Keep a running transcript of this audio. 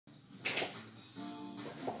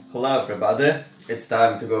Hello everybody, it's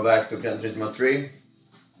time to go back to Gran Turismo 3.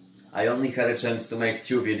 I only had a chance to make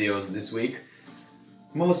 2 videos this week,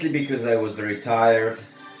 mostly because I was very tired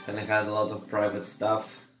and I had a lot of private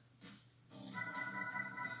stuff.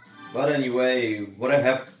 But anyway, what I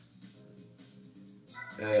have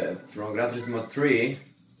from Gran Turismo 3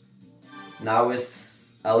 now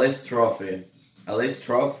is Elise Trophy. Elise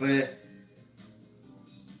Trophy,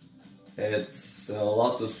 it's a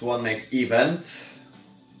Lotus 1 make event,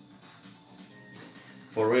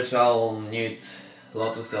 for which I'll need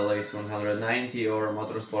Lotus Elise 190 or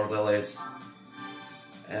Motorsport Elise.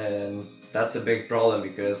 And that's a big problem,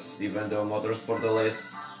 because even though Motorsport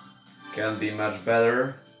Elise can be much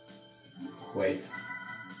better,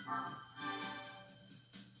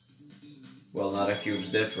 well, not a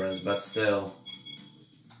huge difference, but still.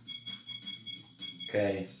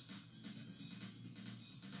 Okay,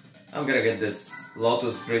 I'm gonna get this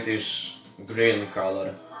Lotus British green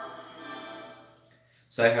color.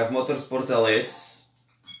 So I have Motorsport Elise,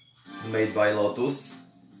 made by Lotus.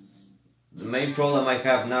 The main problem I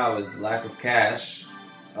have now is lack of cash.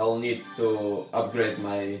 I'll need to upgrade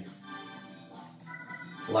my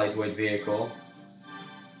lightweight vehicle.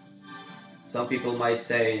 Some people might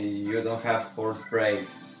say you don't have sports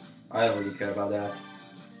brakes. I don't really care about that.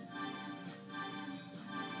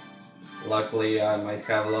 Luckily, I might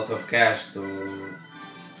have a lot of cash to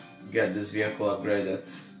get this vehicle upgraded.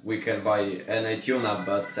 We can buy any tune-up,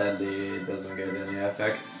 but sadly it doesn't get any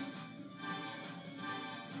effects.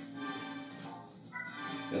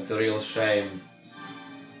 That's a real shame.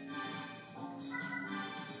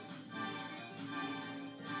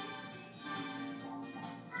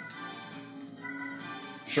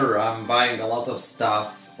 Sure, I'm buying a lot of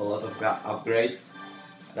stuff, a lot of upgrades,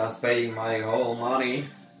 and I'm spending my whole money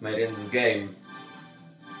made in this game.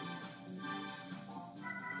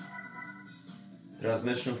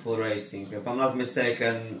 Transmission full racing. If I'm not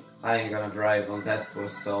mistaken, I ain't gonna drive on test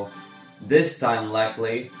course, so this time,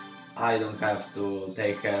 luckily, I don't have to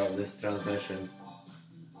take care of this transmission.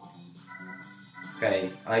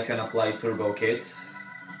 Okay, I can apply turbo kit,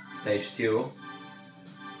 stage 2.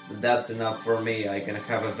 That's enough for me. I can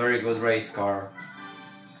have a very good race car.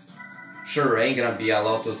 Sure, ain't gonna be a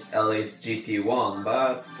Lotus Elise GT1,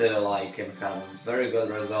 but still I can have very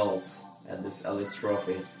good results at this Elise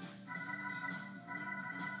Trophy.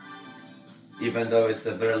 Even though it's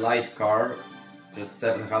a very light car, just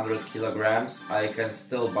 700 kilograms, I can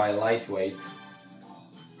still buy lightweight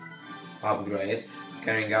upgrade,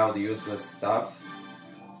 carrying out useless stuff.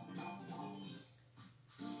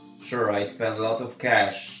 Sure, I spend a lot of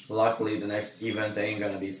cash. Luckily, the next event ain't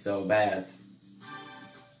gonna be so bad.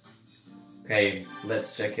 Okay,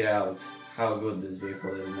 let's check it out, how good this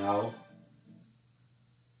vehicle is now.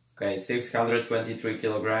 Okay, 623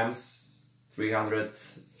 kilograms,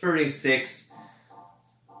 336.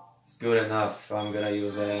 It's good enough. I'm gonna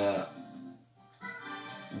use a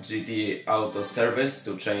GT Auto service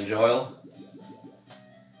to change oil.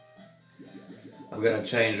 I'm gonna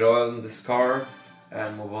change oil in this car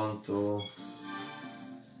and move on to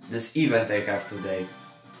this event I have today.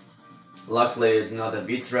 Luckily it's not a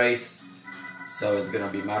beats race, so it's gonna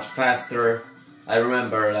be much faster. I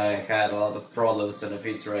remember that I had a lot of problems in the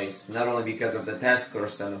beats race, not only because of the test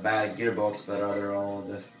course and a bad gearbox, but all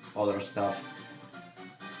this other stuff.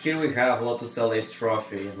 Here we have Lotus Elise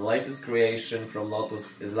Trophy. The latest creation from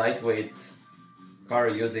Lotus is lightweight car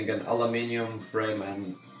using an aluminium frame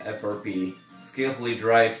and FRP. Skillfully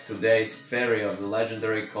drive today's ferry of the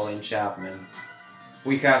legendary Colin Chapman.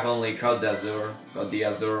 We have only Côte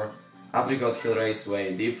d'Azur, Apricot Hill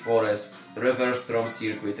Raceway, Deep Forest, River Storm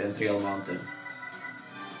Circuit and Trail Mountain.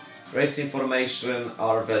 Race information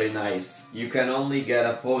are very nice. You can only get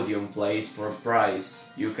a podium place for a prize.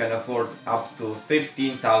 You can afford up to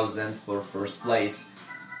 15,000 for first place.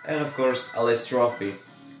 And of course, Elise Trophy.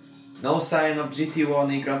 No sign of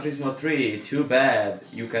GT1 in Gran Turismo 3, too bad.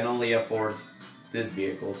 You can only afford these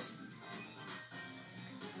vehicles.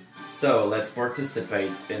 So let's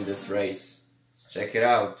participate in this race. Let's check it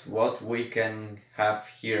out, what we can have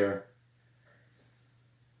here.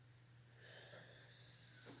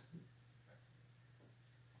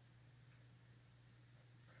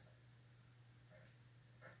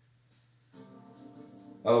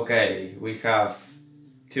 Okay, we have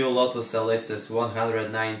 2 Lotus Elises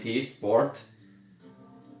 190 Sport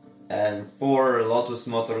and 4 Lotus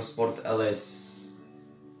Motorsport Elise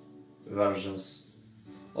versions.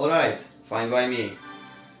 Alright, fine by me.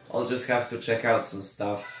 I'll just have to check out some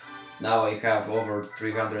stuff. Now I have over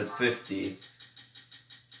 350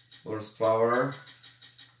 horsepower.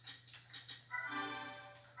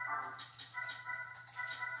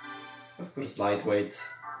 Of course, lightweight.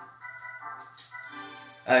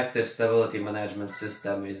 active stability management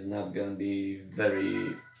system is not gonna be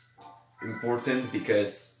very important,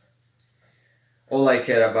 because all I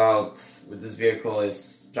care about with this vehicle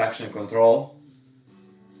is traction control.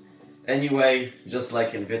 Anyway, just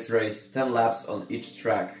like in this race, 10 laps on each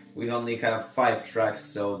track. We only have 5 tracks,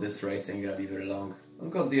 so this race ain't gonna be very long. On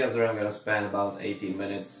Côte d'Azur I'm gonna spend about 18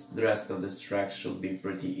 minutes. The rest of this track should be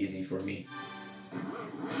pretty easy for me.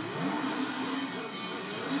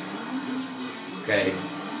 Okay.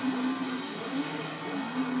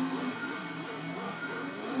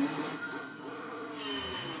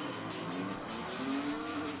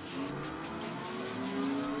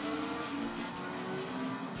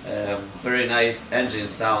 Very nice engine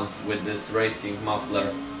sound with this racing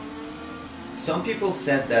muffler. Some people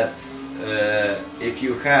said that if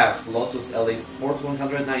you have Lotus Elise Sport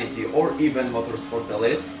 190 or even Motorsport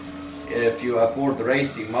Elise, if you afford the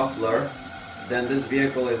racing muffler, then this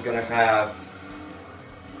vehicle is gonna have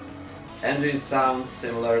engine sounds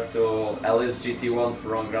similar to Elise GT1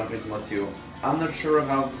 from Gran Turismo 2. I'm not sure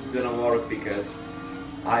how this is gonna work, because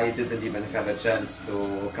I didn't even have a chance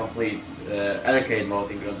to complete arcade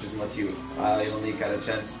mode in Gran Turismo 2. I only had a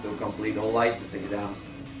chance to complete all license exams.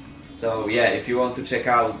 So yeah, if you want to check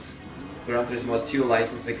out Gran Turismo 2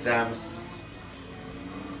 license exams,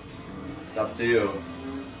 it's up to you.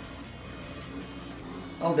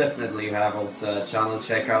 I'll definitely have also a channel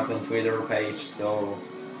checkout on Twitter page, so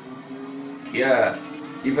yeah,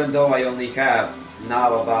 even though I only have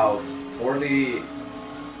now about 40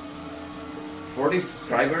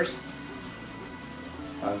 subscribers,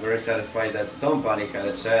 I'm very satisfied that somebody had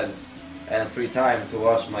a chance and free time to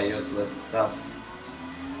watch my useless stuff.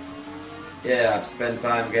 Yeah, I've spent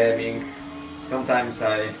time gaming. Sometimes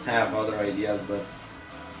I have other ideas, but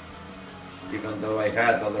even though I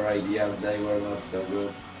had other ideas, they were not so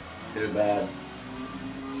good. Too bad.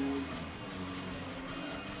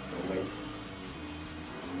 Oh wait.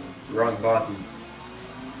 Wrong button.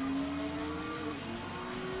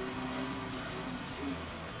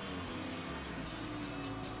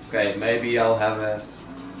 Okay, maybe I'll have a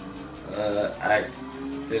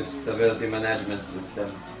active stability management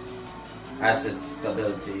system, assist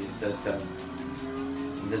stability system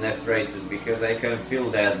in the next races, because I can feel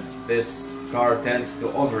that this car tends to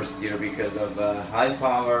oversteer because of high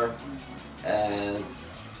power and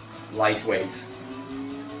lightweight.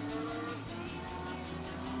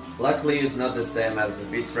 Luckily, it's not the same as the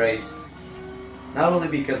beach race. Not only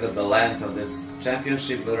because of the length of this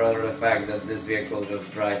championship, but rather the fact that this vehicle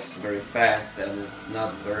just drives very fast and it's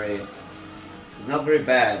not very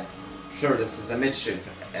bad. Sure, this is a midship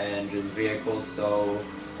engine vehicle, so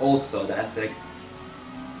also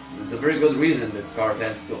it's a very good reason this car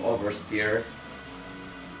tends to oversteer.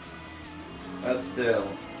 But still,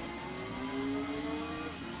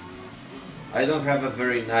 I don't have a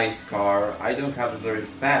very nice car, I don't have a very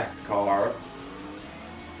fast car,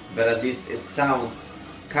 but at least it sounds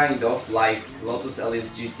kind of like Lotus Elise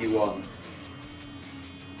GT1.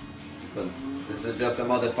 But this is just a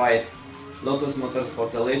modified Lotus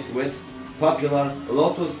Motorsport Elise with popular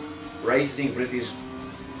Lotus Racing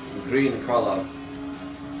Green color,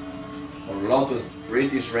 or Lotus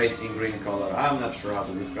British Racing Green color. I'm not sure how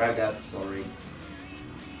to describe that, sorry.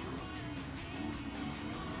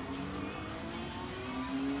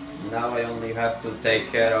 Now I only have to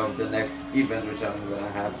take care of the next event, which I'm gonna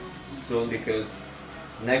have soon, because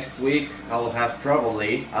next week I'll have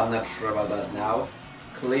probably, I'm not sure about that now,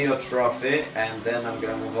 Clio Trophy, and then I'm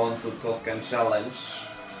gonna move on to Toscan Challenge,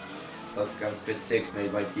 Toscan Speed 6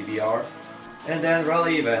 made by TBR, and then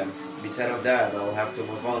rally events. Besides of that, I'll have to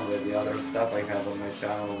move on with the other stuff I have on my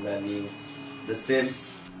channel. That means The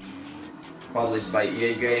Sims, published by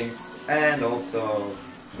EA Games, and also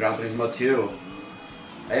Gran Turismo 2.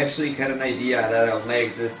 I actually had an idea that I'll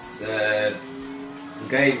make this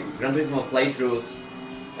game, Gran Turismo playthroughs,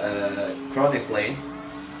 chronically,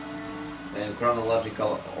 in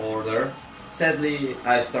chronological order. Sadly,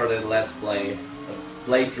 I started Let's Play, a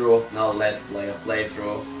playthrough, not Let's Play, a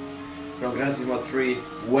playthrough, from Gran Turismo 3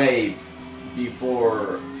 way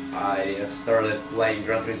before I have started playing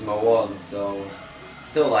Gran Turismo 1, so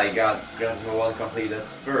still I got Gran Turismo 1 completed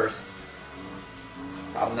first.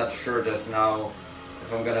 I'm not sure just now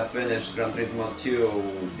if I'm gonna finish Gran Turismo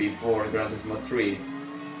 2 before Gran Turismo 3.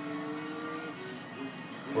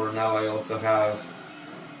 For now I also have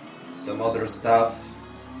some other stuff,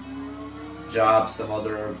 jobs, some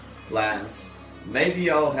other plans. Maybe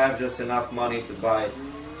I'll have just enough money to buy,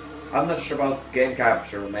 I'm not sure about game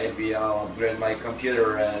capture, maybe I'll upgrade my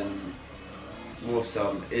computer and move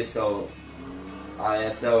some ISO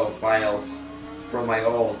files from my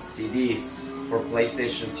old CDs for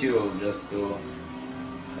PlayStation 2 just to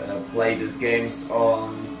play these games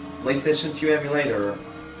on PlayStation 2 emulator.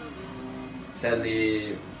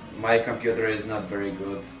 Sadly, my computer is not very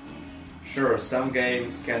good. Sure, some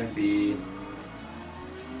games can be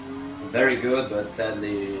very good, but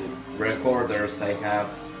sadly recorders I have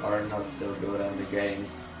are not so good and the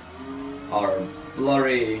games are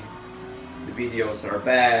blurry, the videos are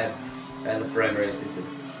bad, and the frame rate is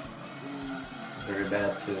very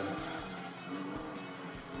bad too.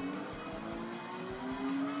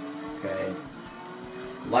 Okay.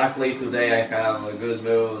 Luckily today I have a good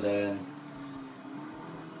mood and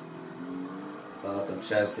a lot of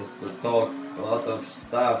chances to talk, a lot of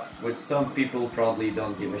stuff which some people probably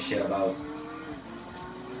don't give a shit about.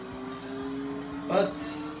 But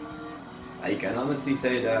I can honestly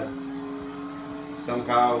say that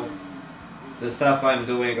somehow the stuff I'm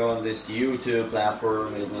doing on this YouTube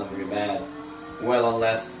platform is not very bad. Well,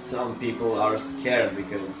 unless some people are scared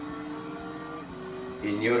because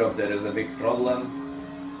in Europe there is a big problem,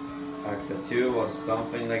 Acta 2 or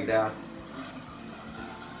something like that.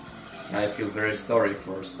 I feel very sorry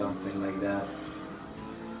for something like that.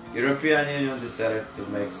 European Union decided to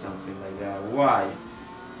make something like that. Why?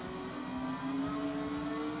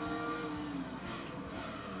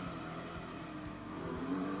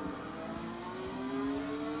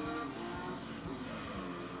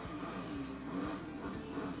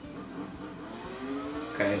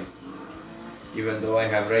 Okay. Even though I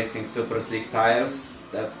have racing super slick tires,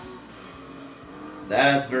 that's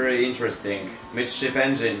very interesting. Midship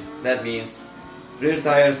engine, that means rear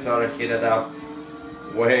tires are heated up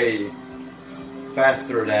way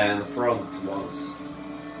faster than front ones.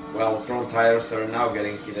 Well, front tires are now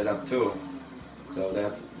getting heated up too, so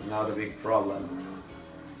that's not a big problem.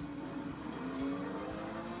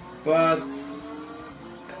 But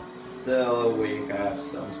still we have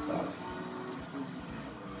some stuff.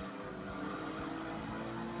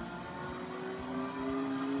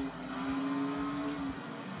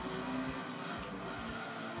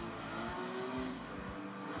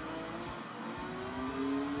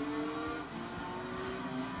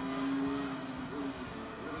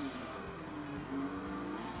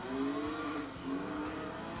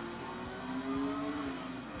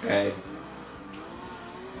 Okay.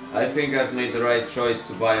 I think I've made the right choice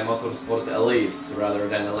to buy a Sport Elise rather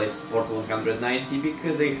than Elise Sport 190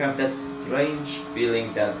 because I have that strange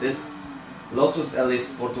feeling that this Lotus Elise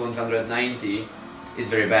Sport 190 is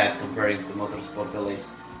very bad comparing to Sport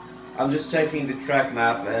Elise. I'm just checking the track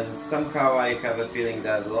map and somehow I have a feeling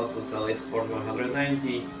that Lotus Elise Sport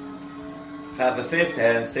 190 have a 5th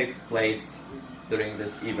and 6th place during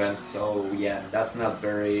this event, so yeah, that's not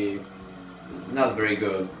very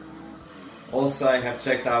good. Also, I have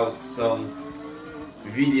checked out some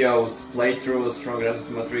videos, playthroughs from Gran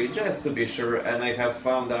just to be sure, and I have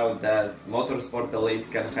found out that Sport Elise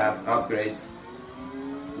can have upgrades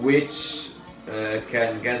which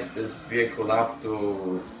can get this vehicle up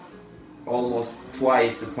to almost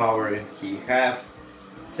twice the power he have.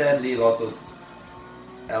 Sadly, Lotus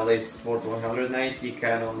Elise Sport 190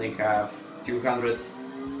 can only have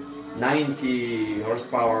 290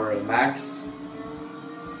 horsepower max,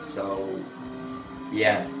 so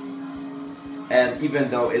yeah. And even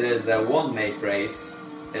though it is a one-make race,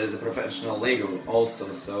 it is a professional league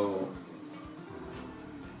also, so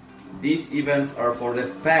these events are for the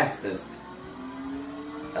fastest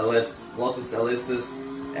Lotus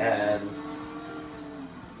Elises, and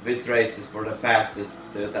this race is for the fastest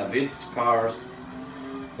Toyota Vitz cars.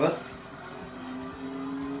 But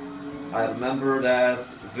I remember that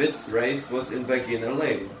this race was in beginner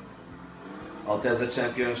league. Altezza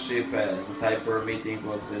Championship and Typer meeting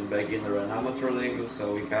was in beginner and amateur league,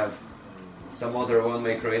 so we have some other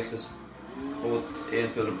one-make races put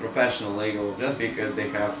into the professional league just because they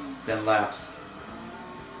have 10 laps.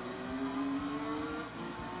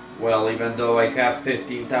 Well, even though I have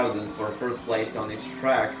 15,000 for first place on each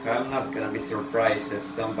track, I'm not gonna be surprised if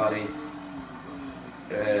somebody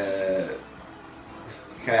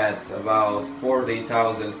had about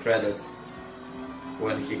 40,000 credits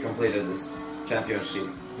when he completed this championship.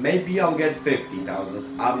 Maybe I'll get 50,000,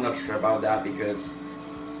 I'm not sure about that because,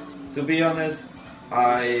 to be honest,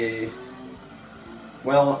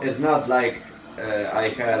 well, it's not like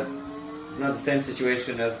it's not the same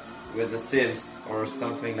situation as with The Sims or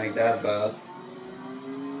something like that, but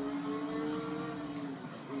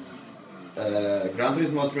Gran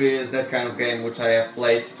Turismo 3 is that kind of game which I have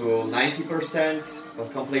played to 90%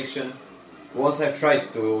 of completion. Once I've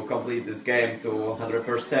tried to complete this game to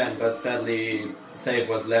 100%, but sadly the save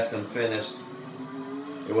was left unfinished.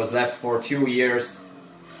 It was left for 2 years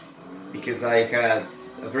because I had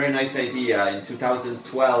a very nice idea in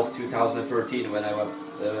 2012, 2013 when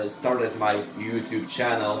I started my YouTube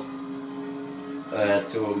channel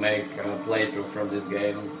to make a playthrough from this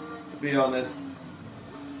game. To be honest,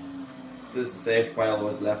 this save file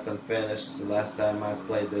was left unfinished. The last time I've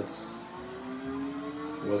played this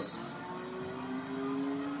was,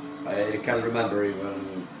 I can't remember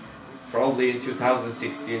even, probably in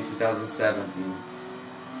 2016, 2017.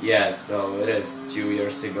 Yeah, so it is 2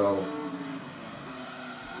 years ago.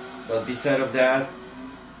 But beside of that,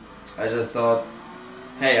 I just thought,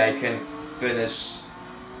 hey, I can finish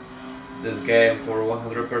this game for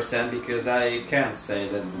 100% because I can't say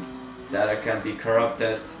that data can be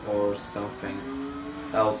corrupted or something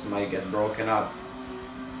else might get broken up.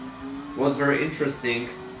 What's very interesting,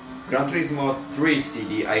 Gran Turismo 3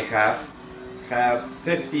 CD I have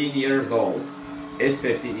 15 years old. Is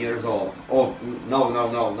 15 years old. Oh,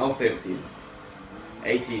 no 15.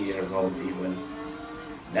 18 years old even.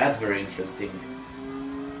 That's very interesting.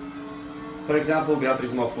 For example, Gran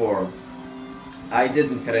Turismo 4. I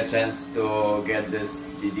didn't have a chance to get this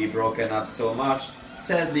CD broken up so much.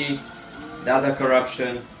 Sadly, data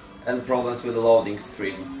corruption and problems with the loading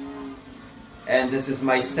screen. And this is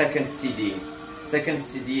my second CD. Second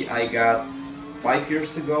CD I got 5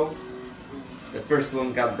 years ago. The first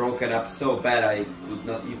one got broken up so bad I could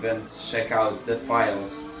not even check out the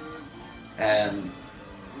files. And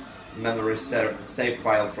memory save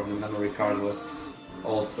file from the memory card was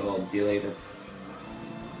also deleted.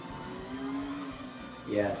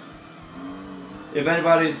 Yeah. If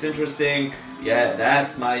anybody is interested, yeah,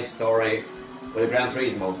 that's my story with Gran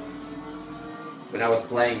Turismo. When I was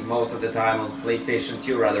playing most of the time on PlayStation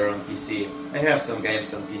 2 rather on PC. I have some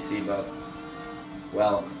games on PC, but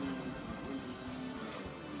well,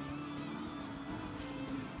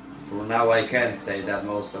 for now I can say that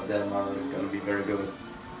most of them are gonna be very good.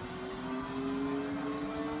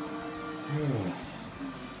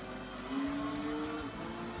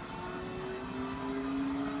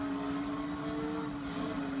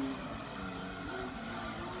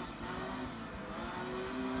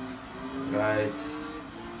 Right.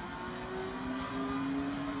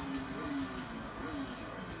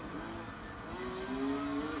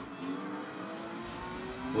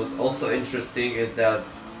 What's also interesting is that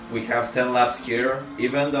we have 10 laps here.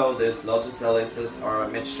 Even though these Lotus Elises are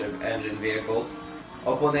midship engine vehicles,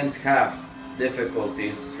 opponents have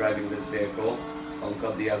difficulties driving this vehicle on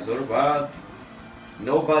Côte d'Azur, but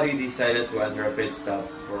nobody decided to enter a pit stop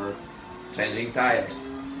for changing tires.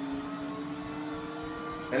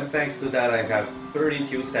 And thanks to that I have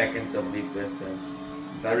 32 seconds of lead distance.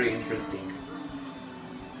 Very interesting.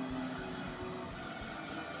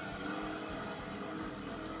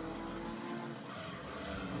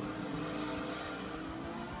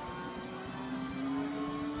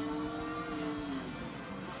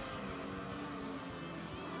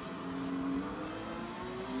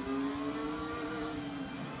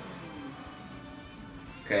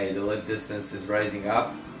 Okay, the lead distance is rising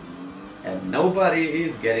up. And nobody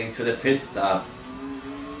is getting to the pit stop.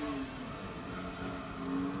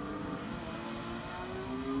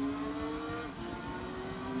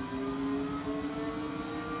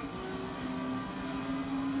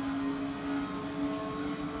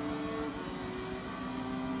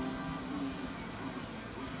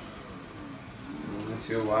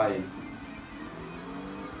 Too wide.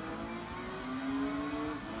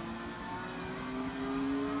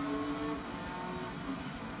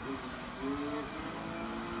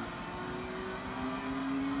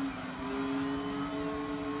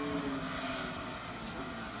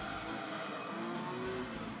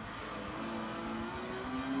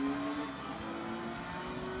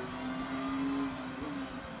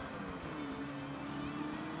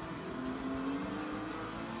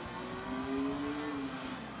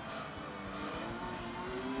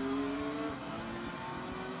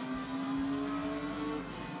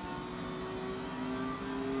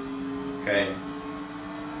 Okay.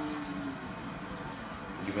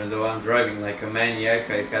 Even though I'm driving like a maniac,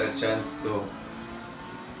 I had a chance to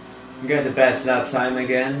get the best lap time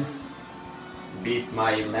again. Beat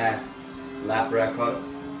my last lap record.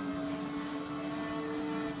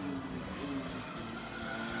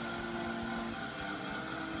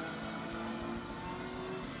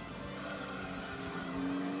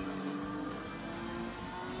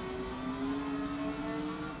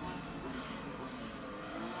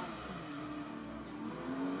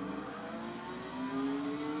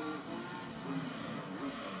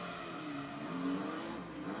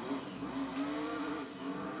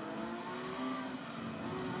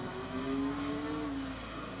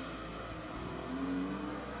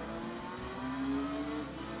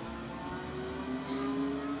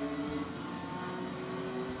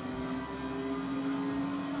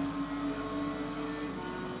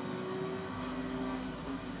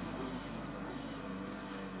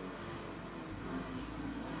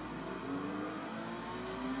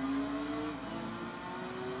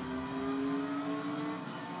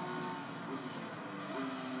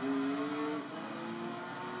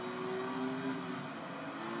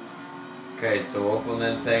 Okay, so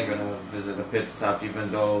opponents ain't gonna visit a pit stop even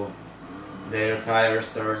though their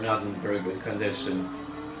tires are not in very good condition.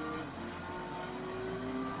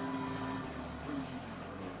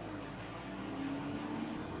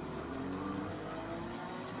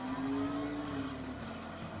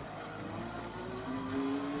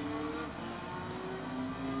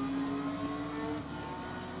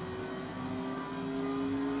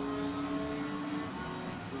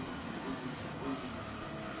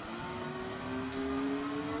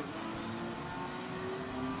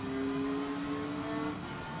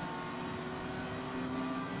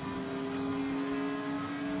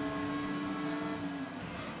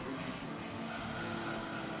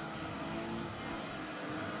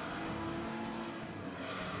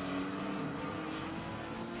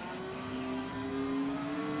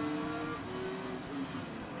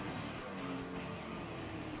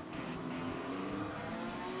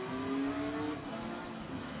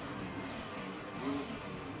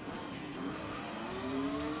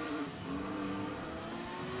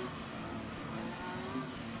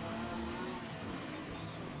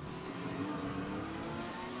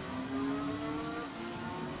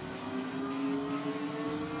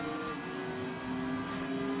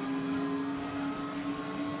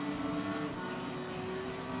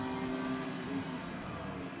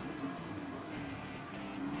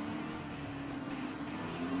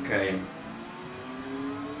 Okay.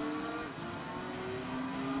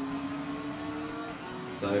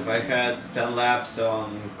 So if I had 10 laps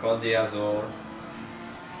on Côte d'Azur,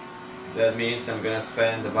 that means I'm gonna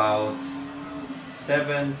spend about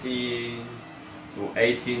 17 to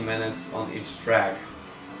 18 minutes on each track.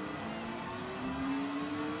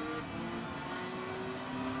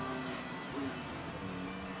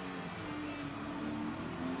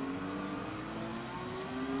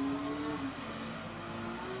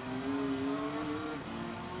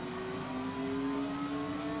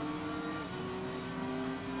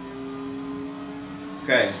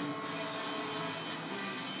 Okay,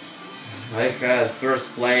 I had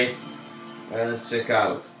first place, let's check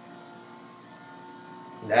out.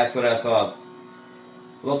 That's what I thought.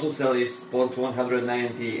 Lotus Elise Sport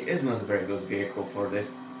 190 is not a very good vehicle for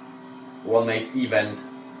this one-make event.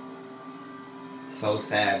 So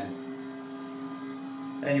sad.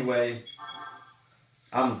 Anyway,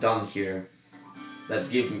 I'm done here. Let's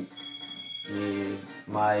give me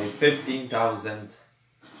my 15,000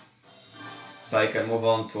 so I can move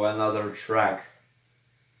on to another track.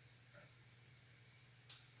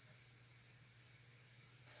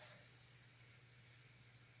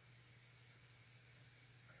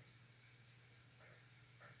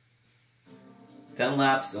 Ten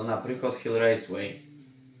laps on Apricot Hill Raceway.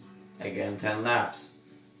 Again 10 laps.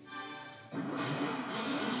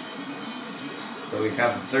 So we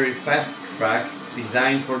have a very fast track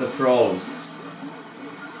designed for the pros.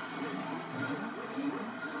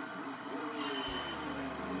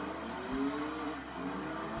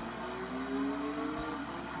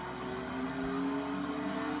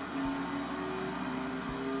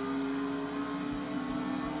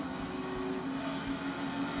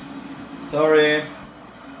 Sorry.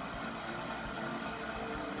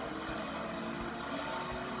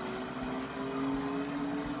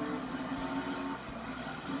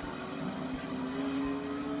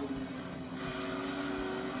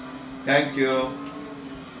 Thank you.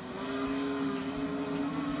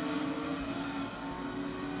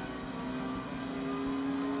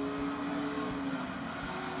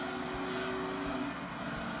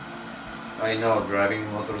 I know driving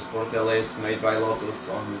Sport Elise made by Lotus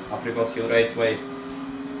on Apricot Hill Raceway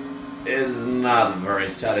is not very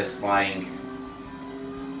satisfying.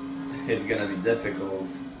 It's gonna be difficult,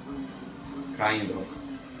 kind of.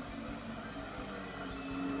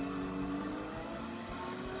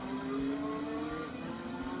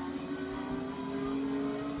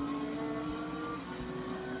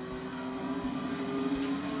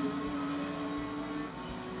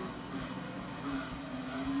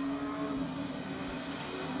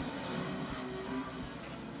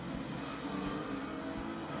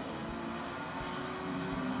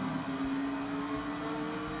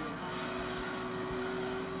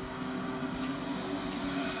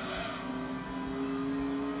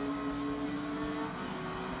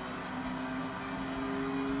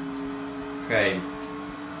 Okay,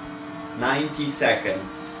 90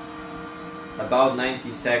 seconds, about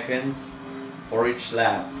 90 seconds for each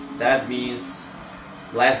lap. That means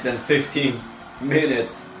less than 15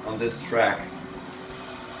 minutes on this track.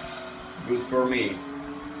 Good for me.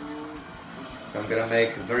 If I'm gonna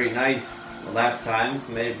make very nice lap times,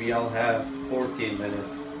 maybe I'll have 14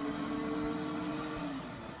 minutes.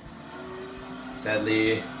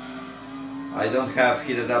 Sadly, I don't have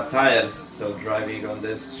heated up tires, so driving on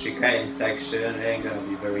this chicane section ain't gonna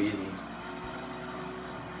be very easy.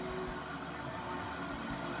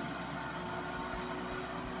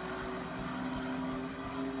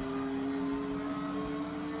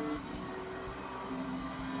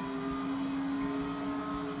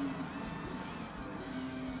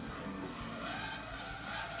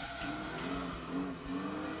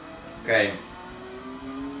 Okay.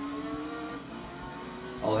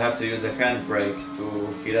 I'll have to use a handbrake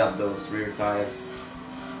to heat up those rear tires.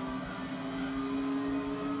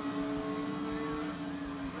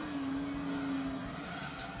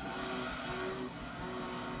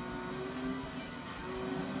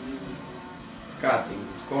 Cutting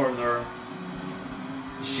this corner.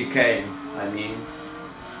 Chicane, I mean.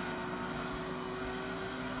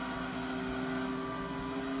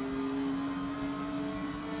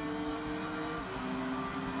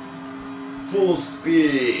 Full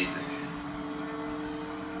speed.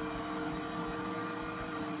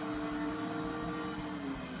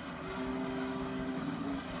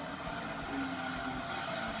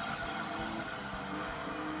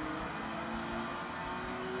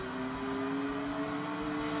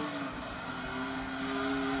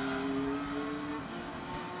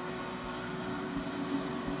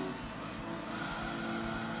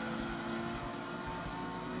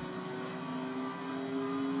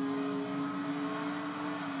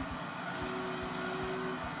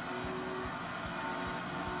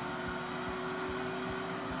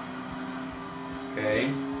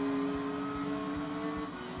 Okay.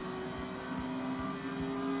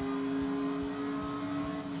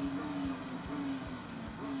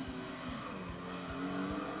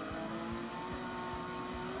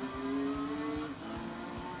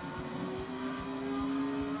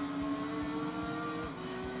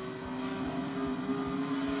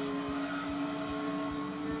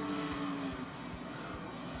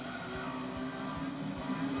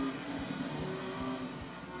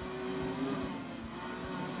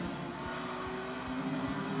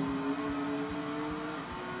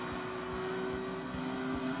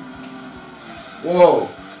 Whoa!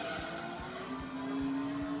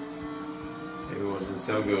 It wasn't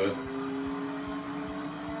so good.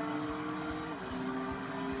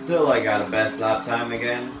 Still, I got a best lap time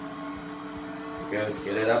again. Because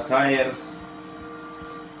heated up tires.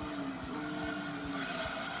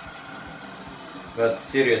 But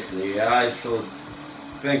seriously, I should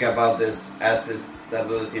think about this assist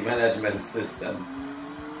stability management system.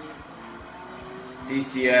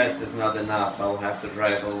 TCS is not enough, I'll have to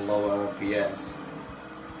drive on lower RPMs.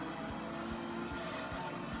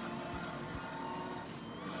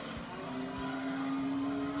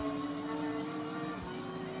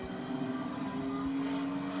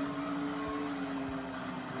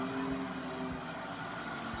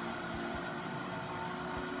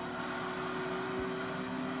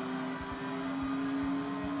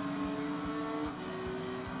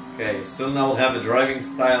 Okay, soon I'll have a driving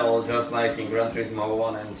style just like in Gran Turismo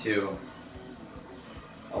 1 and 2.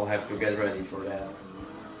 I'll have to get ready for that.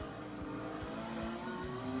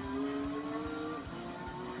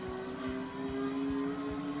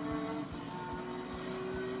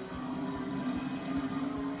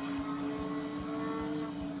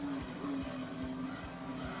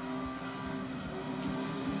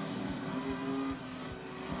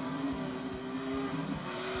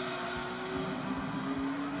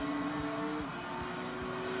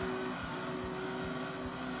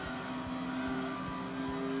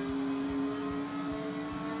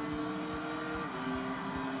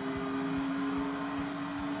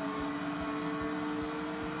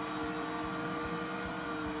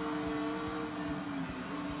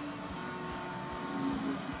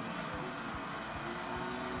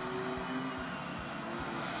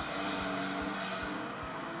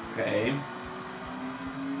 Okay.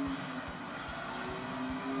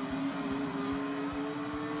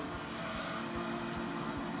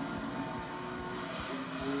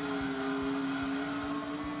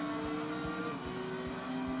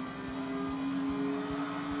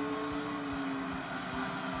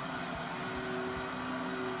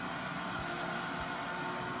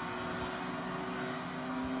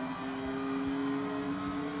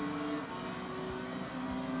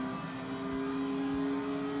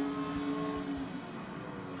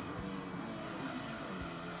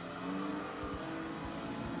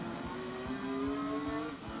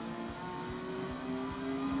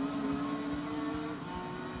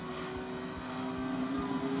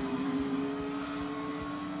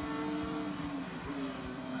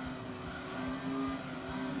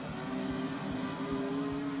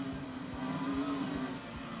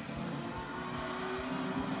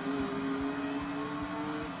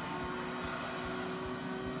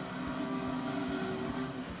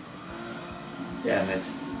 Damn it.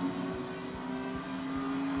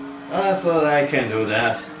 I thought I can do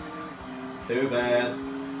that. Too bad.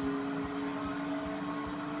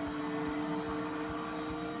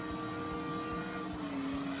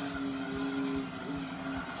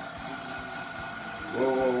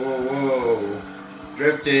 Whoa, whoa, whoa, whoa.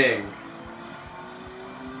 Drifting.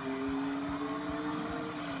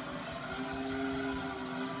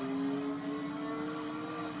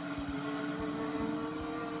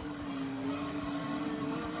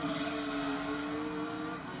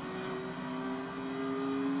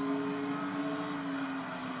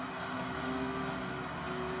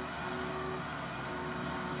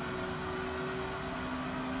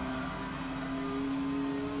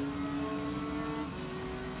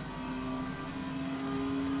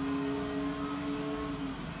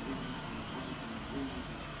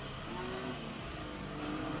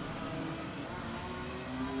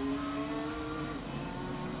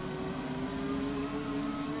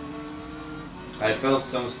 I felt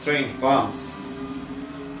some strange bumps.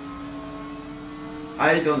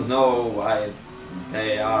 I don't know why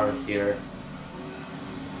they are here.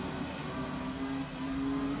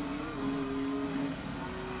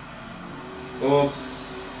 Oops.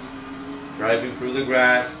 Driving through the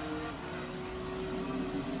grass.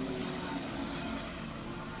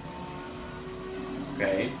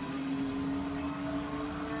 Okay.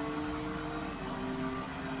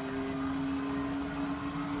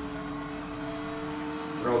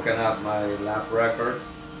 Broken up my lap record.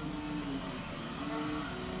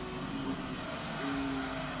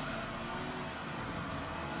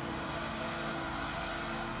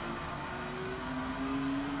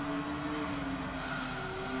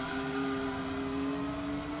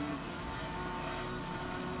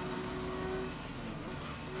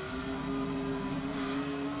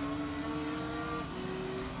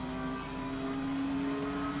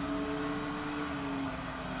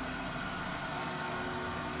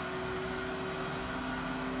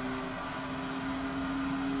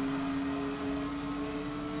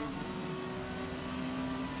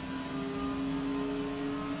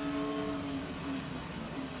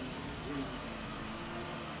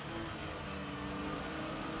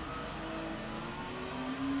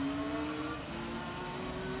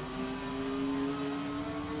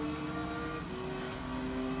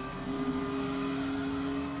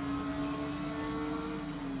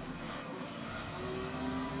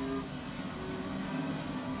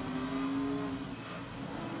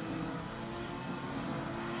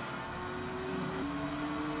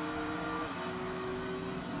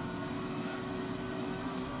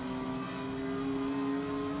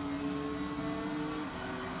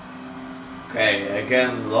 Okay,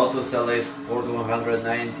 again, Lotus Elise Sport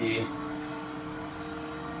 190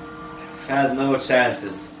 had no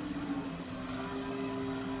chances.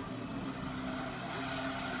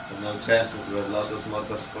 No chances with Lotus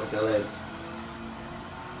Sport Elise.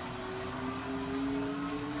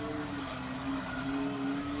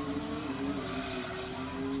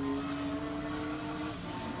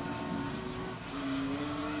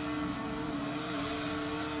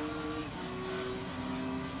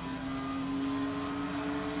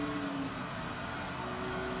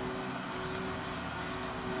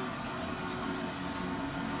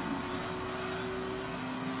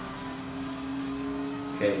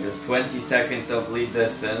 Okay, just 20 seconds of lead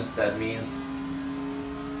distance. That means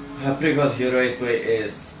Apricot Hill Raceway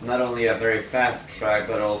is not only a very fast track,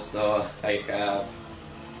 but also I have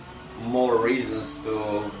more reasons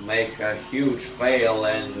to make a huge fail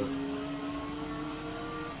and just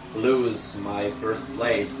lose my first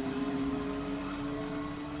place.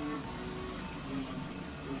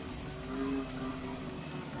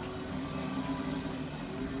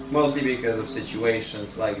 Mostly because of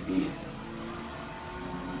situations like these.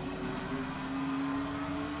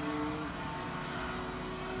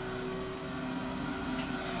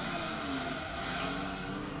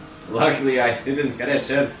 Luckily I didn't get a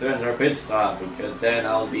chance to enter a pit stop, because then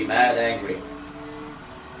I'll be mad angry.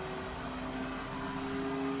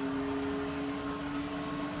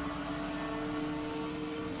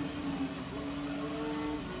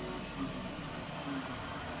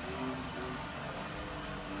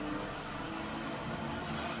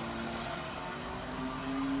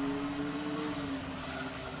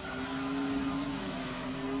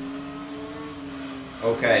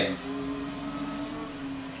 Okay.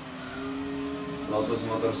 Lotus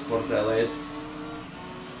Motorsport Elise,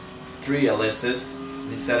 3 Elises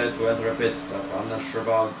decided to enter a pit stop. I'm not sure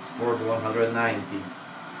about Sport 190,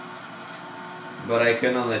 but I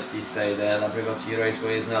can honestly say that Apricot Hill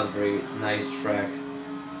Raceway is not a very nice track.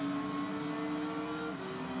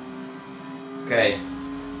 Okay,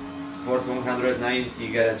 Sport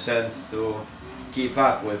 190 get a chance to keep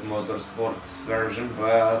up with Motorsport version,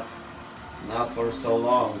 but not for so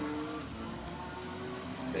long.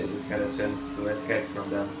 They just had a chance to escape from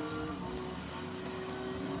them.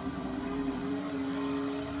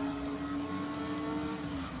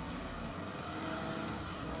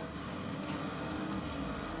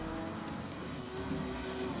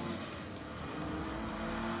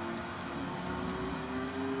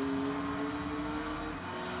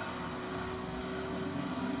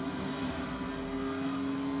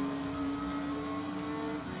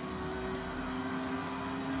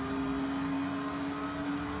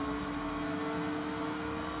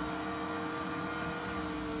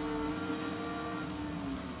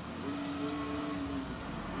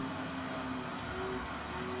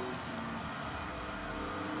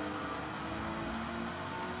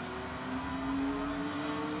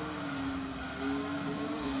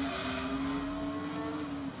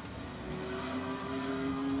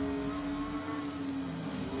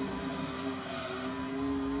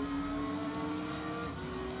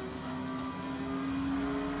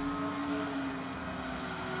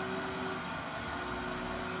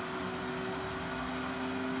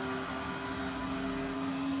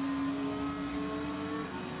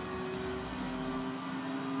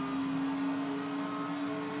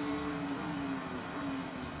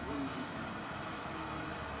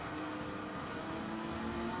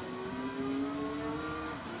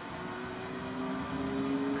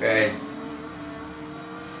 Okay,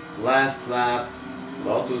 last lap,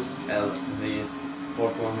 Lotus Elise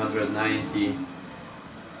Sport 190 is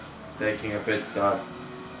taking a pit stop.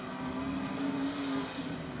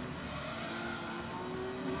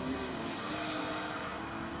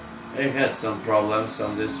 They had some problems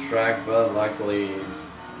on this track, but luckily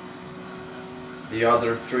the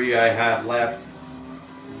other three I have left,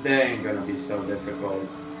 they ain't gonna be so difficult.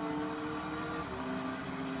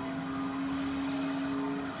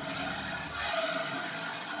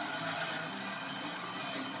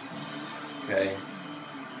 Okay.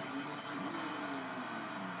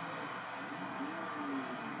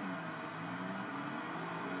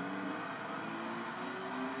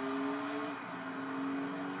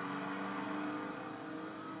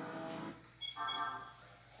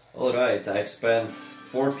 Alright, I've spent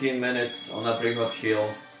 14 minutes on a pretty hot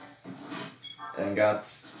hill and got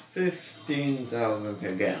 15,000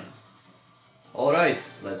 again. Alright,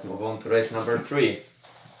 let's move on to race number 3.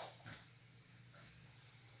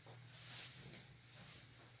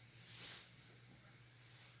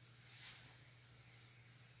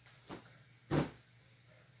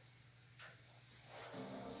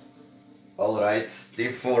 Alright,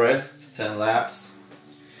 Deep Forest, 10 laps.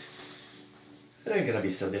 It ain't gonna be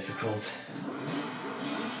so difficult.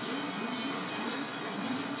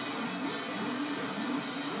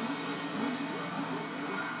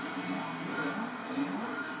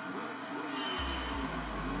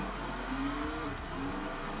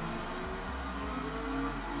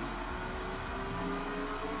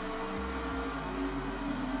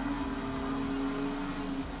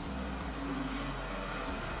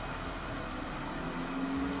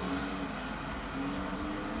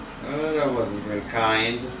 That wasn't very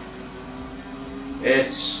kind.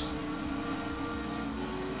 It's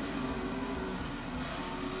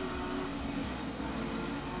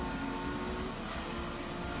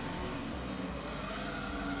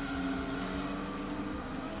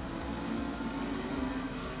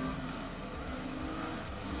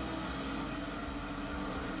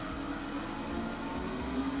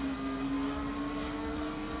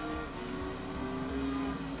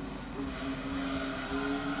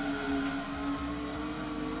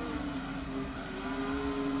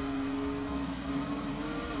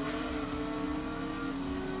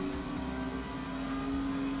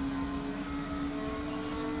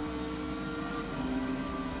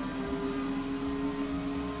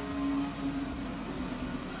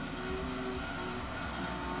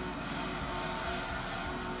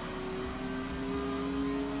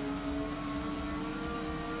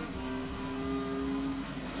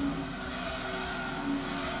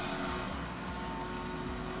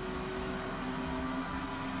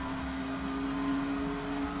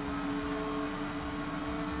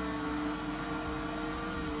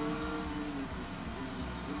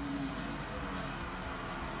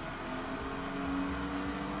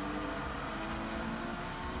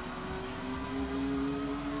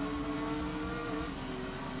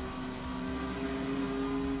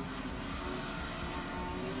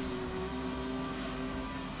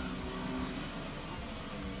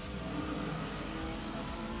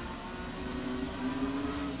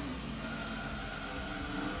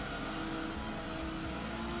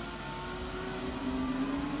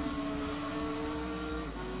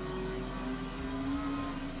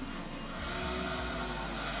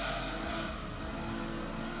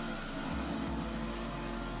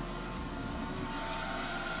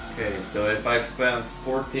Okay, so if I've spent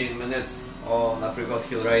 14 minutes on Apricot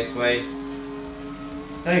Hill Raceway,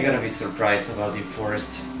 I'm gonna be surprised about Deep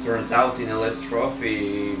Forest. Turns out in LS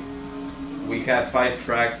Trophy we have 5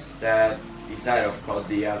 tracks that, beside of Côte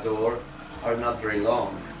d'Azur, are not very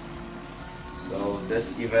long. So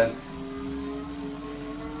this event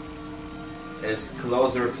is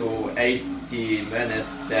closer to 80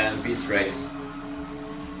 minutes than this race.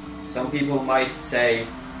 Some people might say,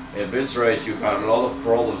 in this race you had a lot of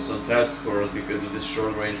problems on test course because of this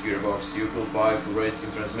short range gearbox. You could buy full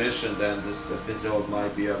racing transmission, then this episode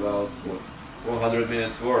might be about 100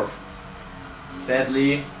 minutes worth.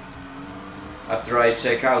 Sadly, after I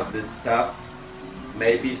check out this stuff,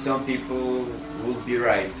 maybe some people would be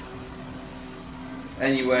right.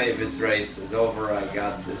 Anyway, this race is over, I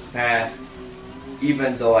got this passed,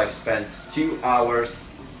 even though I've spent 2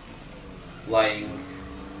 hours playing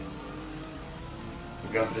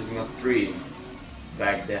Gran Turismo 3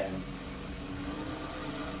 back then.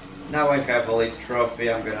 Now I have a Elise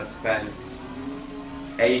trophy, I'm gonna spend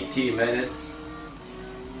 80 minutes,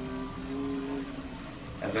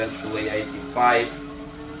 eventually 85.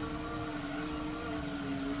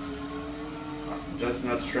 I'm just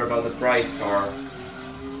not sure about the price car.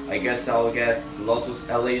 I guess I'll get Lotus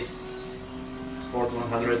Elise Sport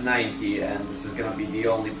 190, and this is gonna be the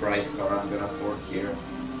only price car I'm gonna afford here.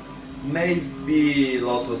 Maybe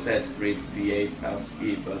Lotus Esprit V8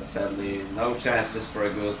 SE, but sadly no chances for a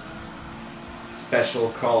good special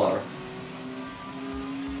color.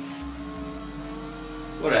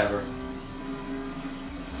 Whatever.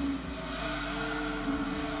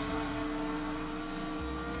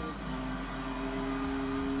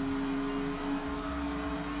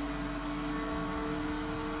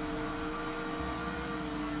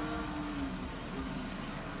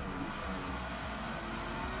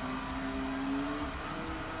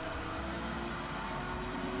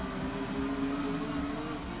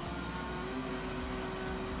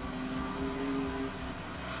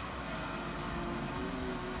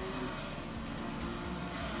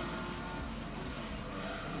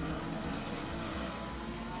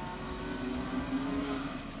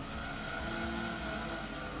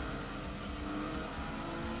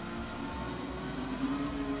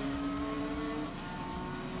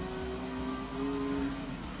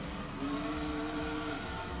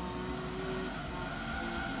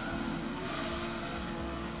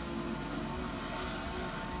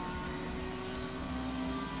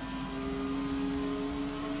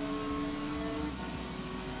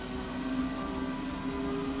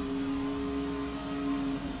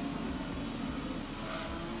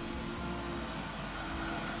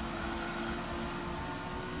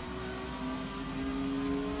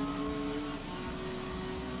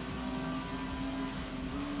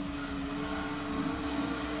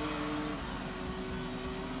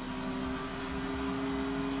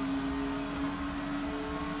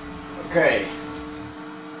 Okay,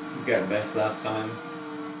 we got best lap time.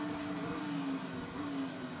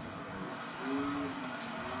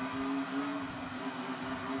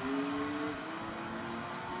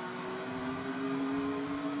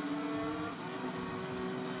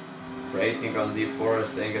 Racing on Deep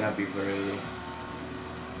Forest ain't gonna be very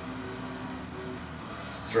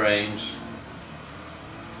strange.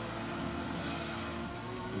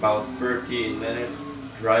 About 13 minutes,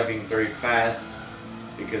 driving very fast,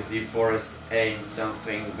 because Deep Forest ain't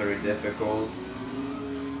something very difficult.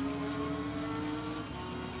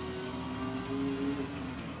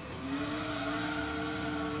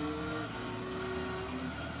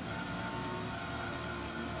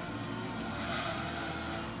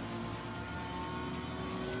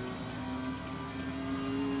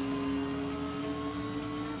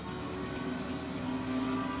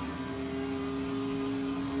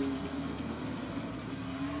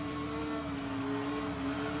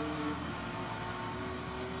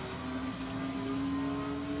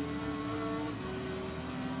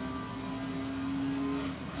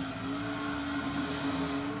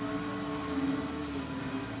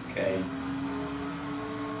 Okay,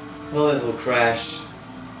 a little crash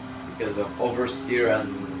because of oversteer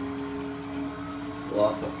and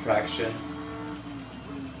loss of traction.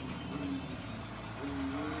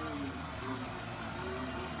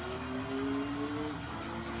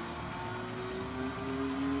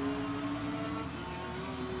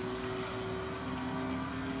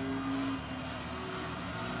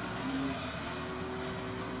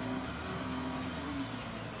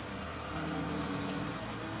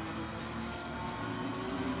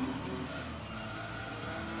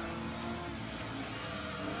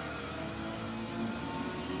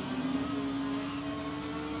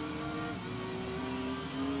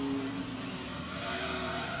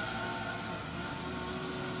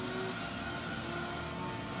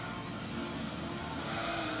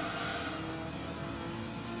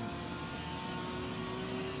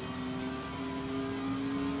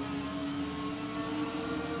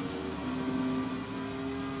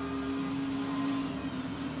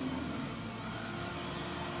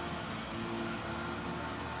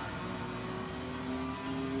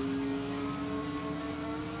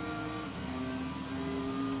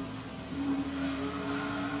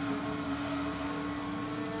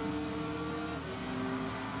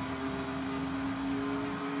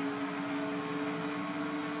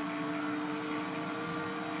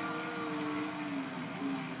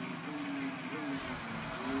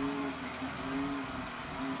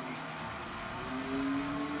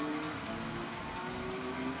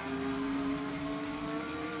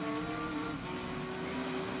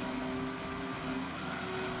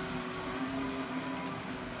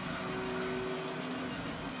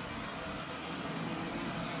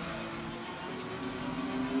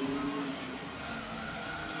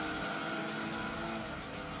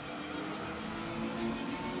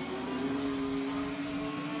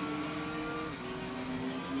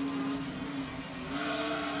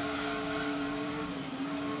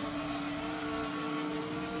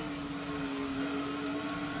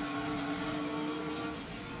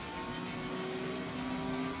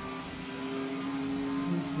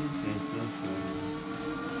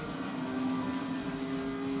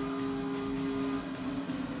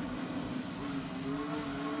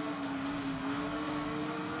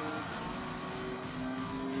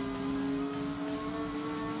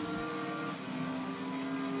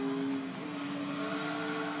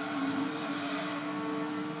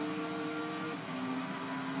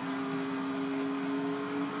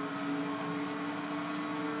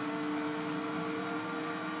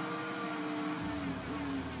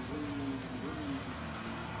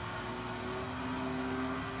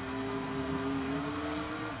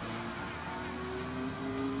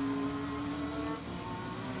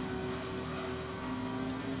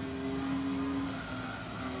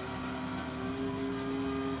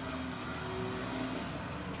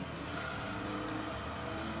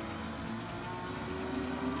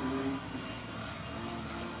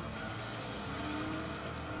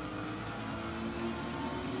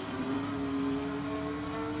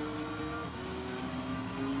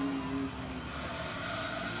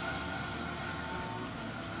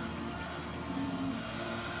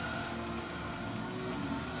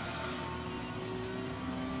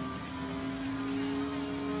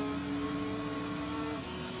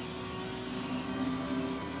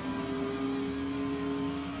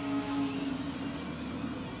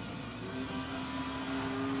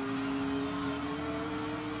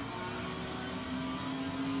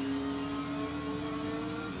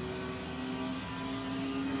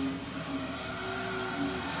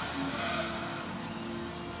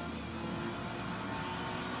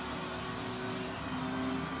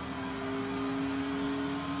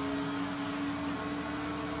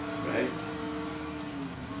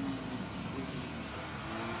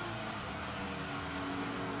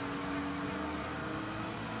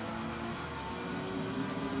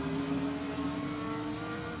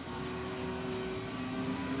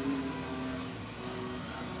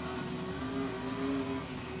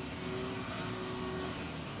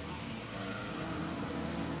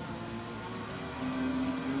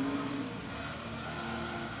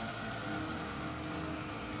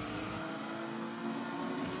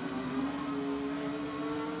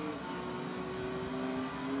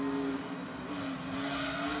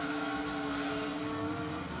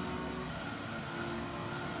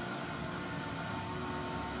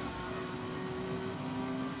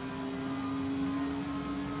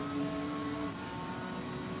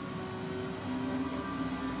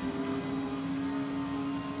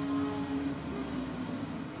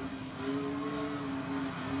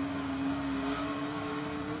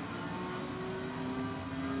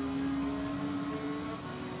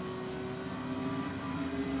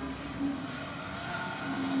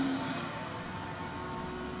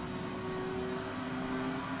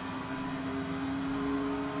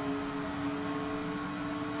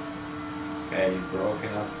 Okay, broken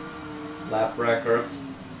up lap record.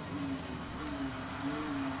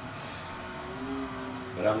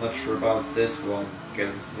 But I'm not sure about this one,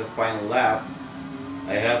 because this is a final lap.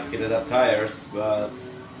 I have heated up tires, but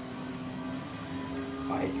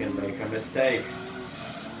I can make a mistake.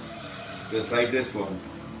 Just like this one.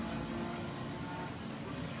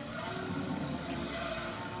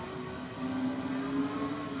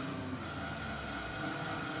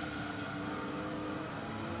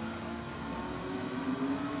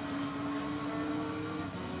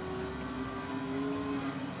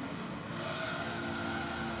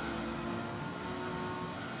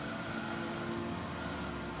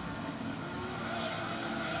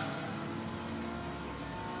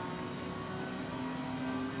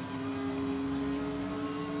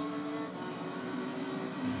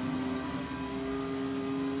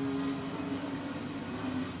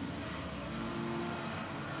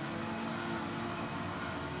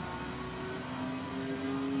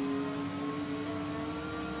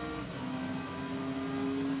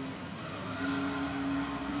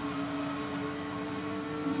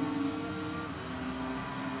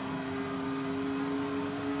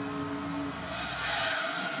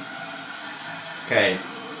 Okay.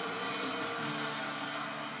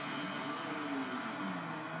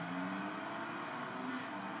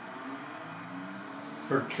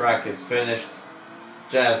 Third track is finished.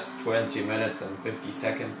 Just 20 minutes and 50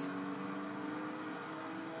 seconds.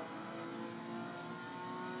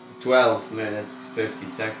 12 minutes, 50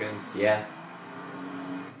 seconds, yeah.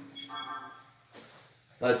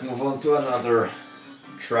 Let's move on to another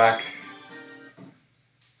track.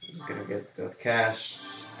 Just gonna get that cash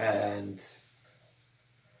and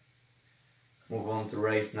move on to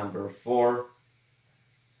race number 4.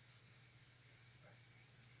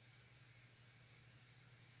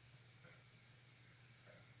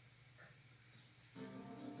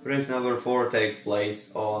 Race number 4 takes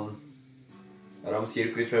place on Rome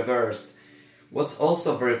Circuit Reversed. What's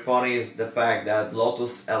also very funny is the fact that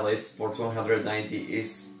Lotus Elise Sport 190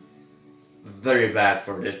 is very bad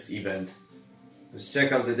for this event. Let's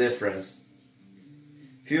check out the difference.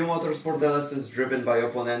 Few motorsport Elises driven by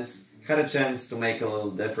opponents had a chance to make a little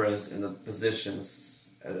difference in the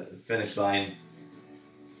positions at the finish line.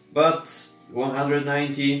 But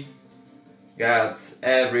 190 got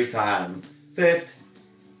every time 5th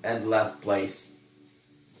and last place.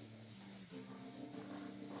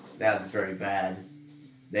 That's very bad.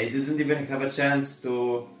 They didn't even have a chance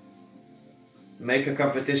to make a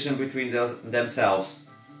competition between themselves.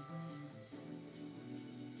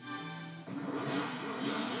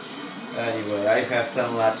 Anyway, I have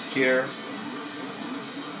 10 laps here.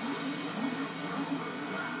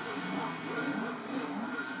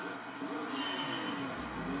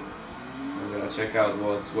 I'm gonna check out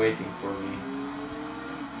what's waiting for me.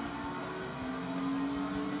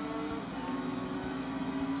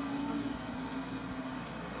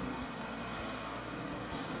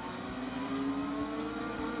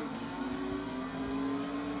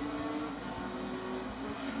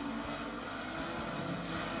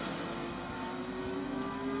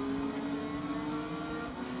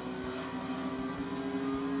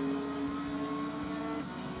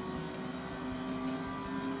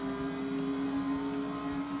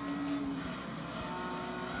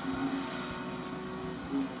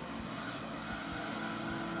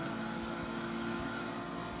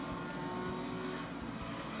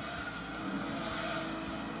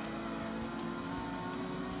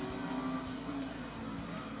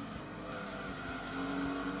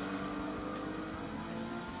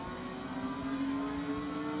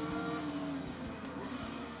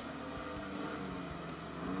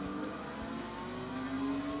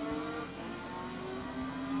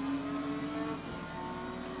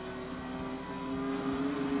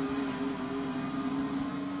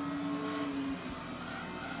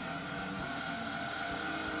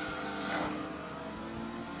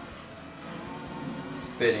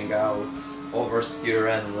 Spinning out, oversteer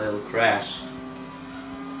and a little crash.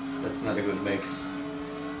 That's not a good mix.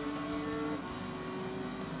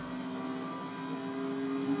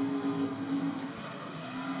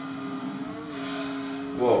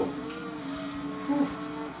 Whoa. Whew.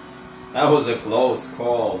 That was a close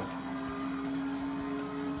call.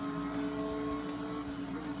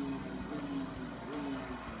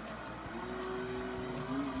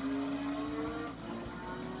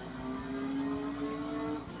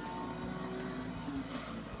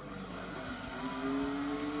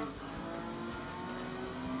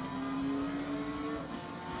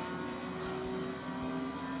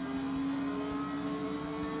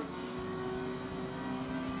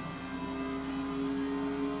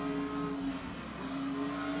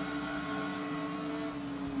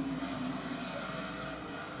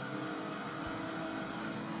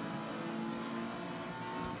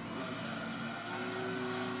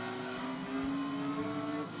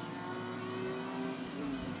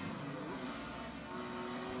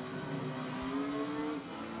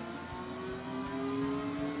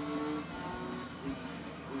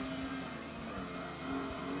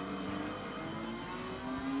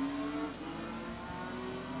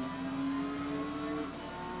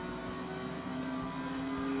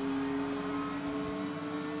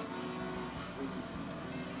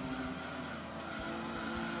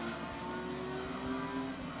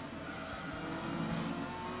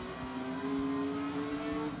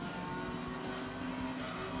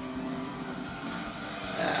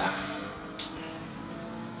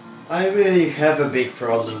 I really have a big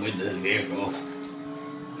problem with this vehicle.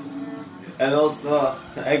 And also,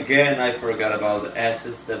 again, I forgot about the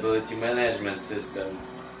asset stability management system.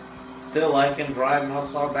 Still, I can drive not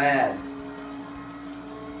so bad.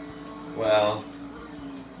 Well,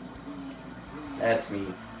 that's me.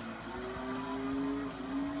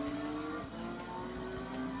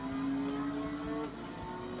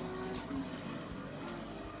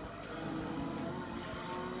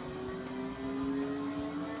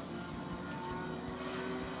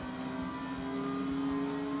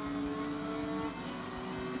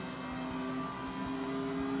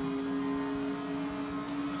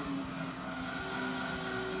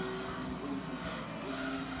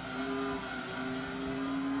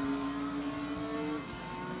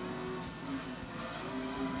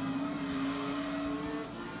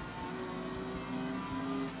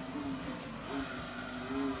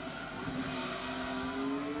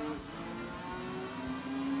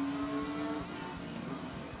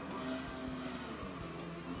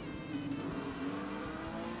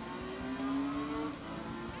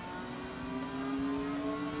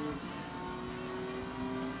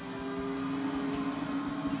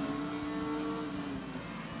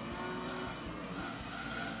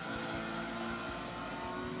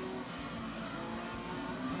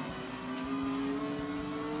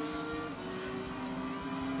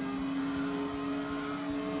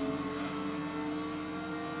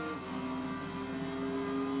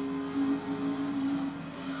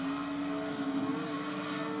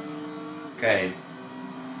 Okay.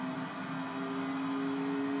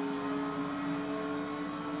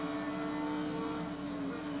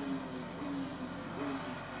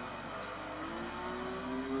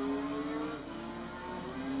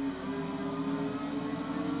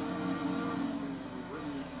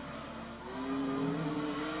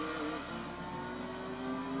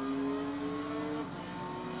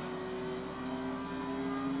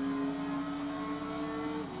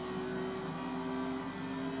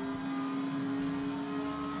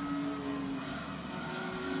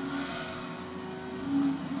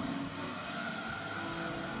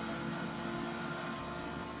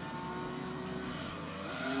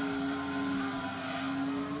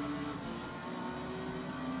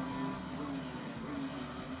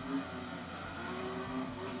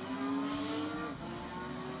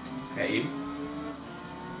 Okay.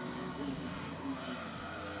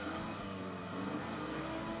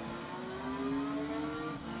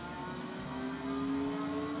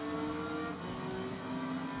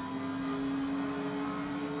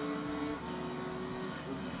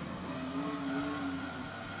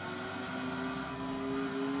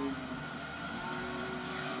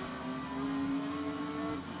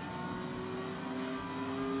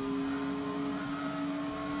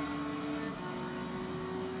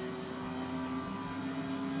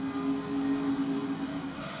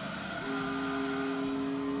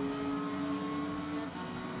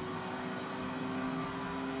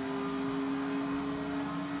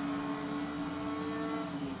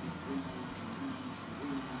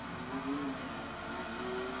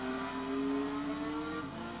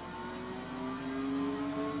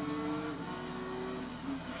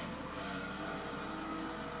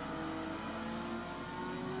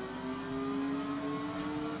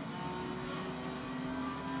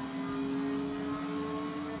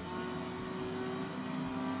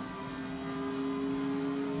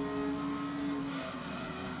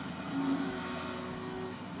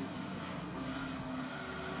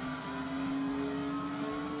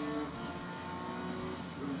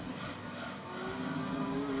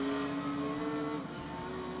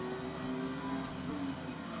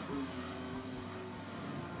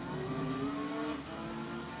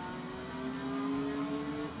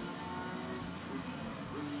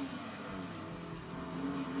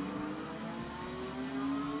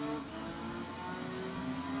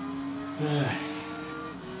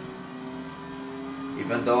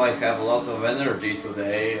 Even though I have a lot of energy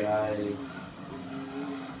today,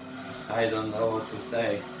 I don't know what to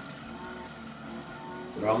say.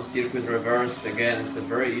 Rome circuit reversed again, it's a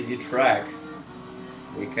very easy track.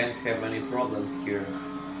 We can't have any problems here.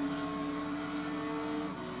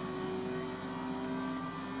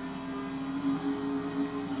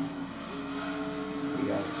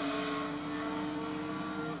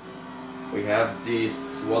 We have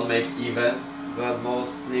these one-make events, but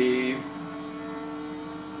mostly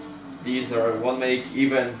these are one-make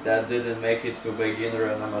events that didn't make it to beginner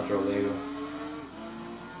and amateur league.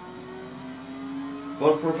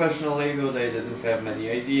 For professional league, they didn't have many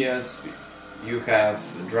ideas. You have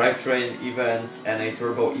drivetrain events and a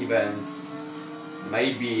turbo events,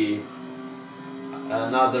 maybe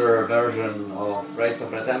another version of Race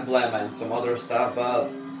of Red Emblem and some other stuff, but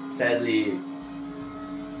sadly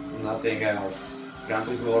nothing else. Gran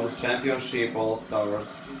Turismo World Championship, All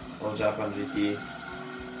Stars, All Japan GT,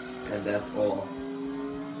 and that's all.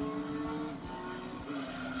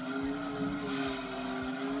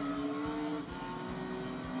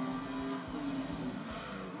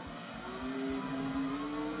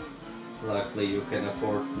 Luckily you can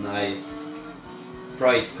afford nice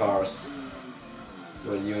price cars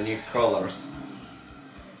with unique colors.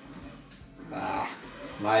 Ah,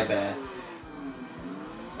 my bad.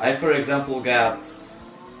 I for example got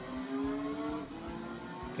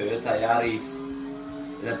Toyota Yaris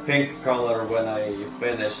in a pink color when I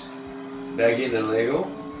finished beginner Lego,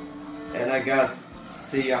 and I got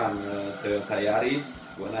cyan Toyota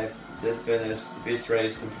Yaris when I did finish Beach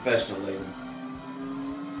Race and professional Lego.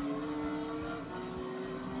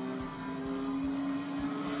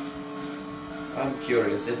 I'm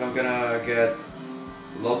curious if I'm gonna get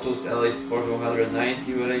Lotus Elise Sport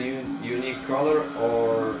 190 with a unique color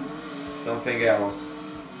or something else.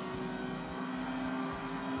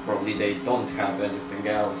 Probably they don't have anything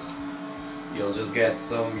else. You'll just get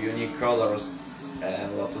some unique colors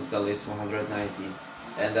and Lotus Elise 190,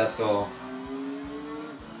 and that's all.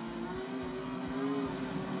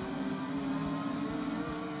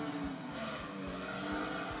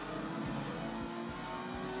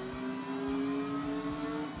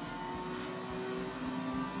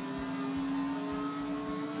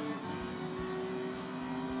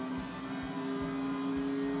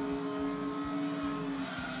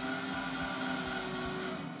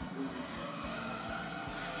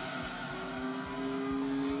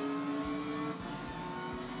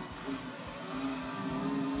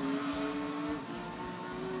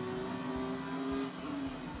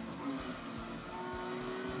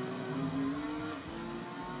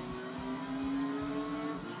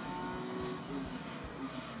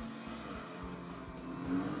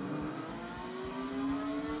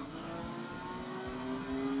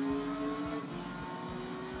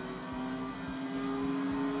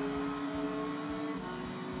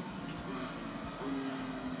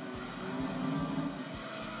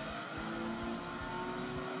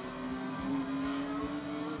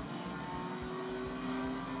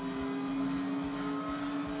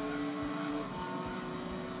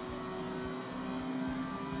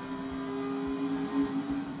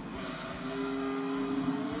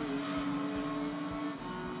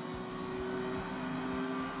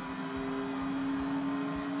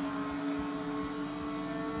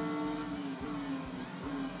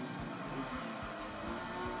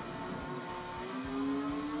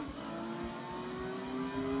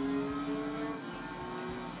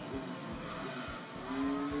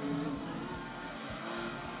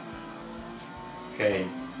 Okay.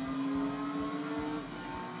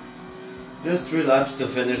 Just 3 laps to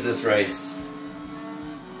finish this race.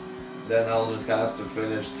 Then I'll just have to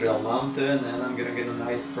finish Trail Mountain and I'm gonna get a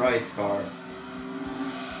nice prize car.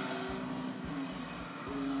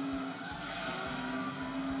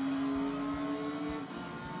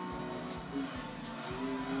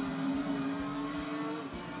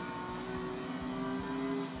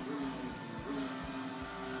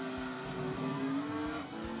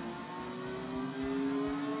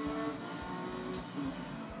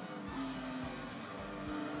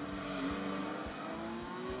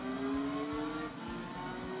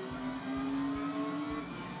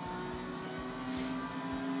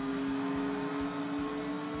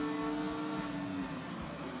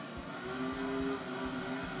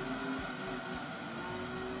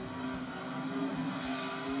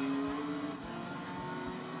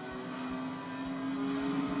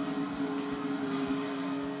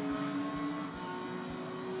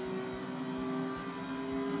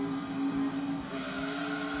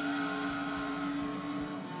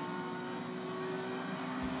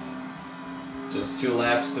 Just 2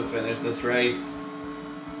 laps to finish this race.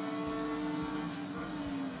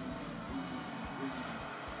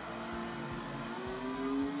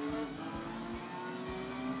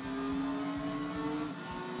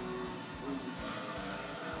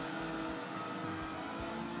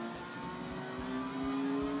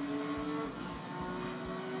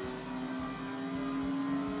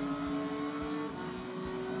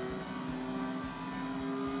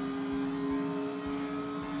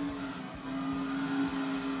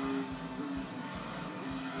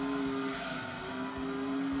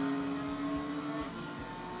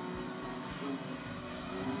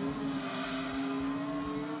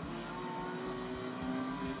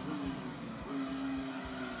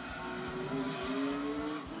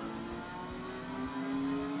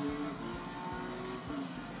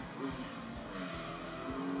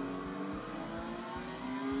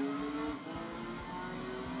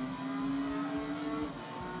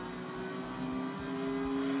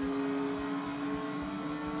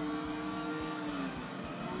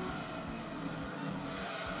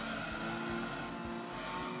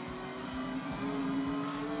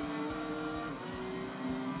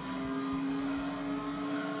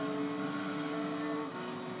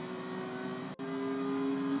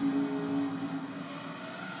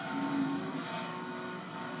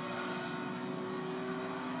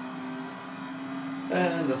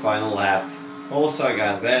 And the final lap. Also I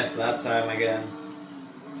got best lap time again.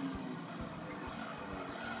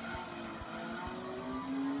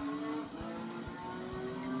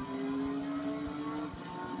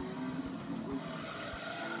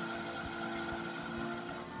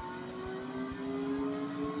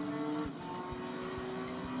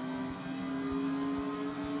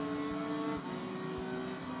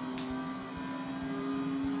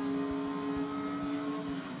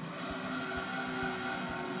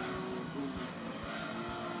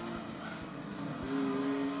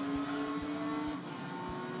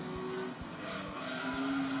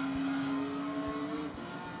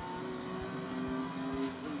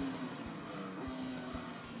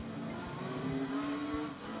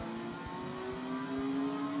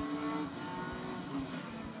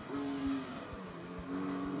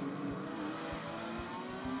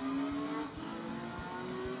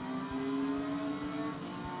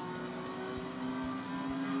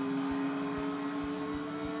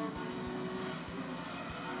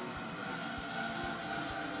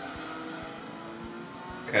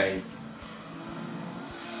 Okay.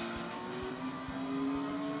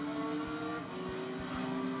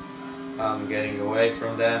 I'm getting away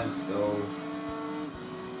from them, so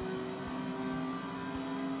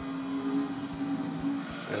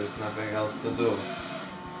there's nothing else to do.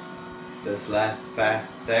 This last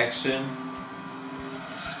fast section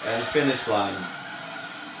and finish line.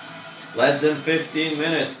 Less than 15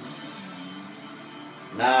 minutes.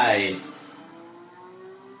 Nice.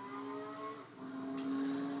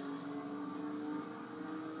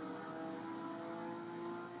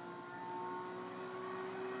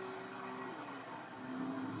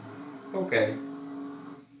 Okay.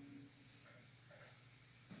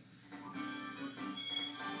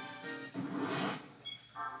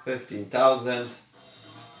 $15,000.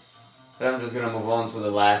 Then I'm just gonna move on to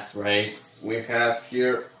the last race we have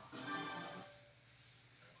here.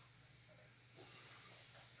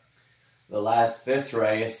 The last fifth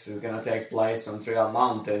race is gonna take place on Trail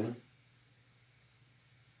Mountain.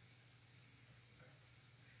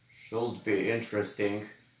 Should be interesting.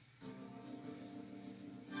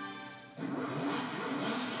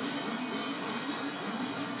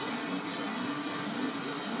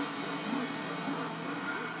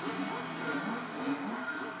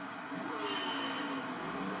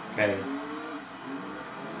 Okay.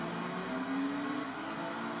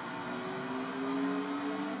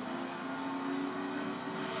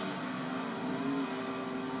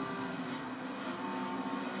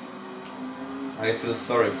 I feel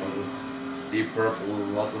sorry for this deep purple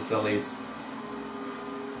Lotus Elise.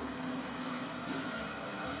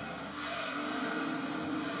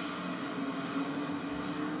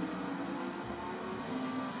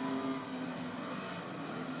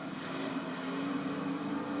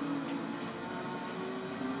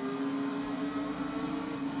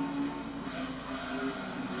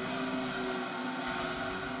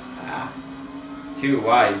 Too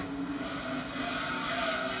wide.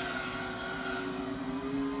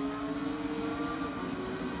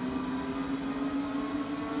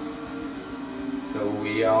 So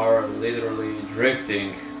we are literally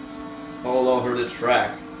drifting all over the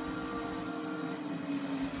track.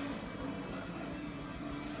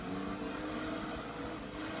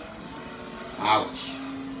 Ouch.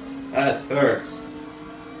 That hurts.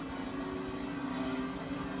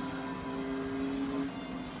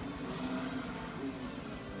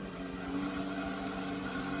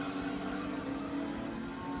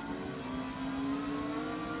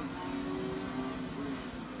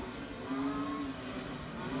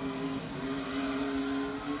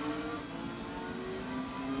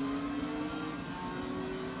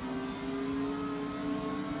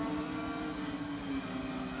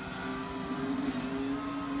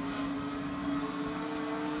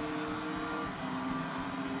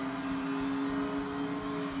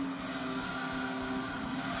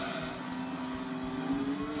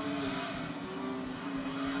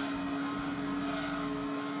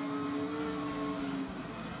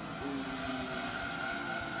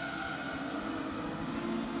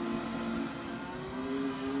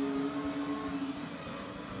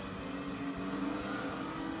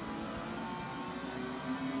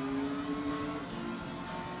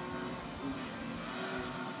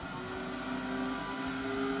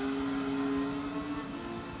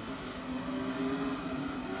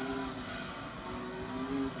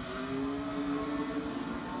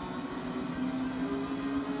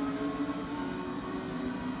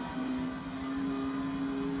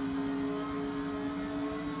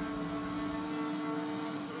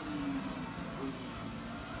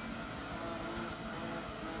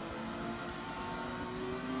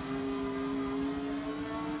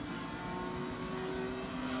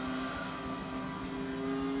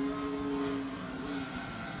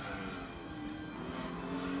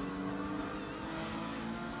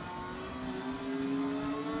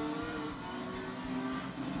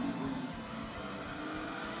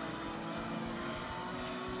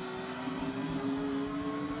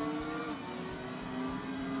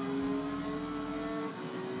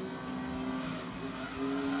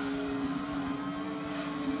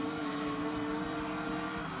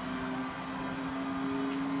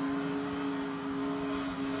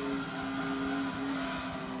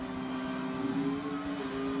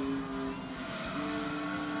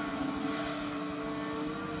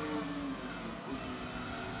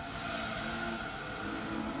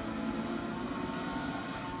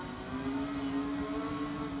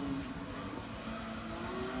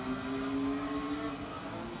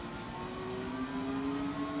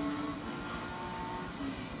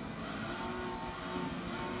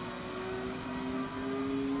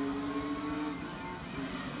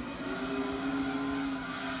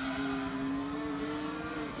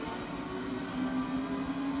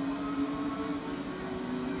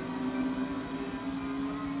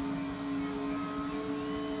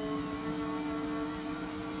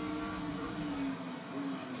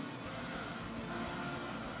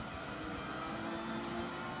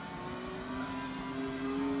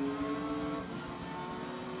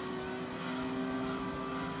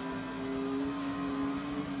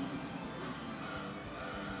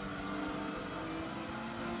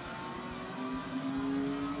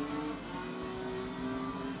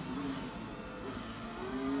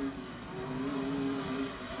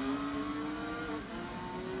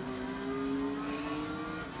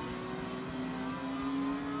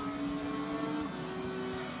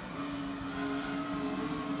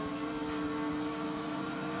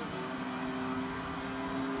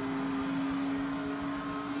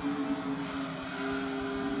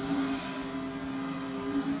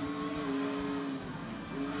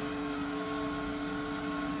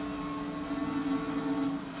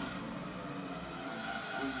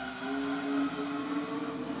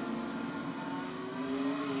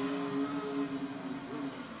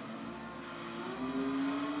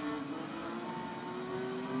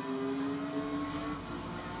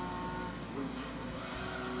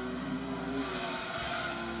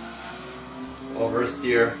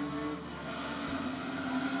 oversteer.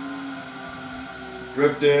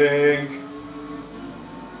 Drifting.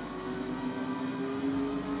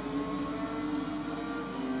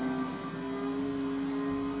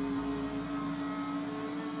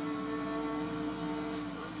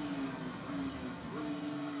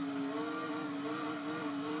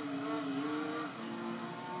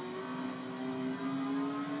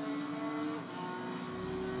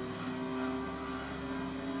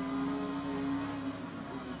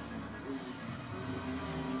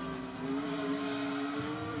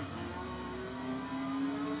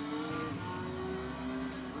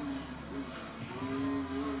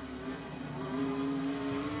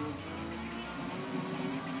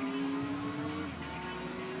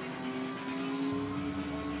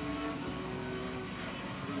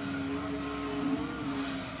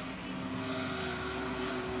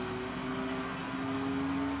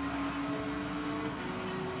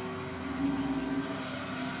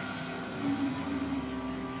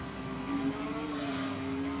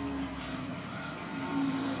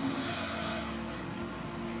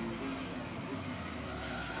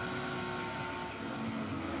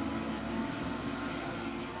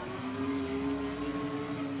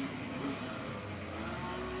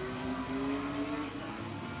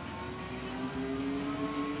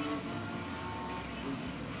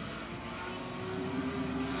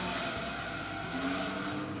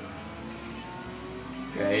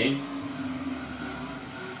 Okay.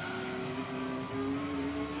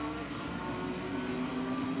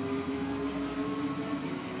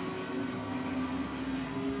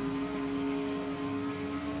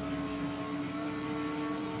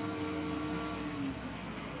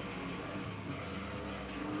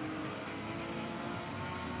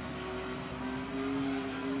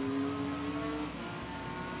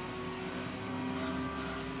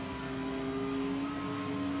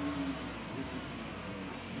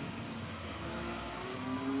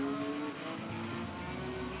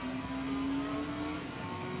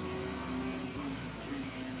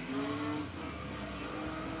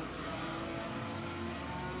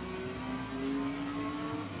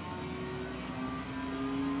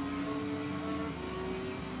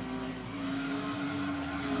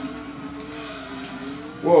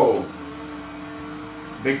 Whoa,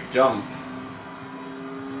 big jump.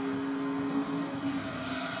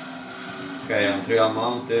 Okay, on Trail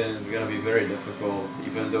Mountain it's gonna be very difficult.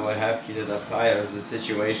 Even though I have heated up tires, the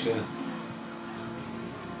situation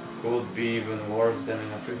could be even worse than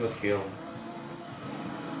in a pivot hill.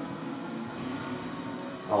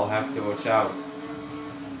 I'll have to watch out.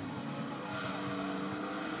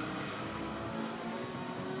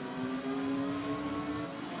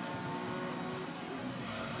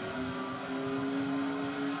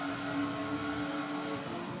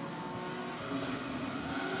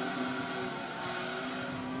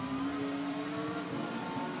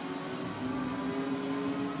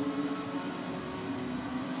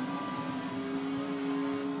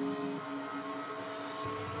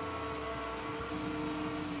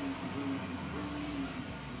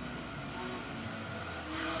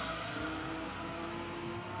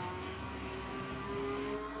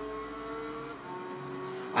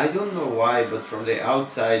 I don't know why, but from the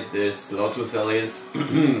outside this Lotus Elise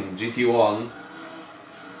GT1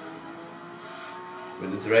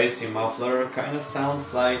 with this racing muffler kind of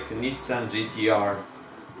sounds like Nissan GTR.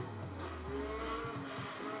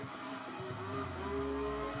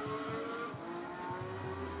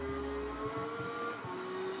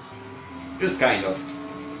 Just kind of.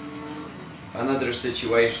 Another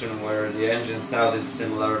situation where the engine sound is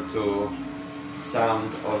similar to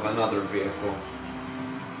sound of another vehicle.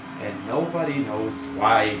 And nobody knows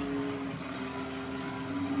why.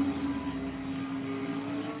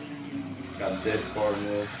 Got this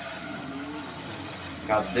corner.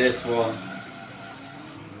 Got this one.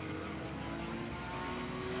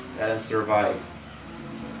 And survive.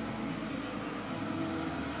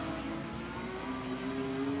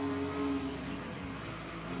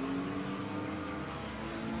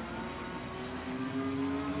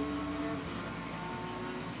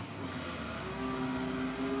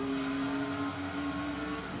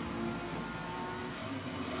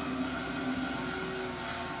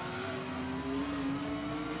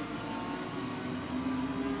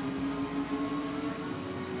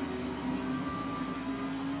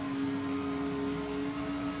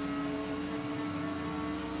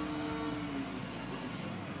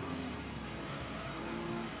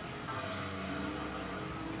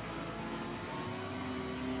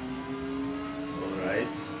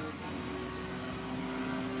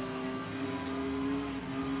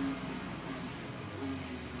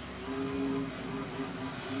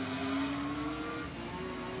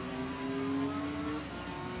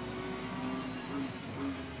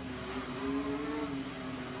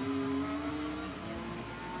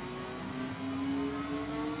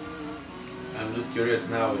 curious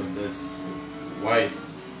now if this white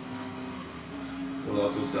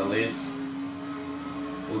Lotus Elise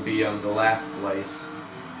will be on the last place.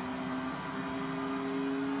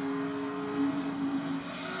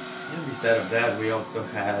 And beside of that, we also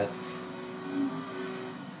had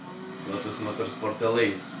Lotus Sport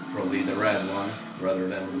Elise, probably the red one rather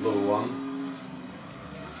than the blue one.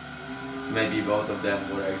 Maybe both of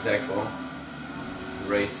them were ex aequo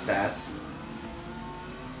race stats.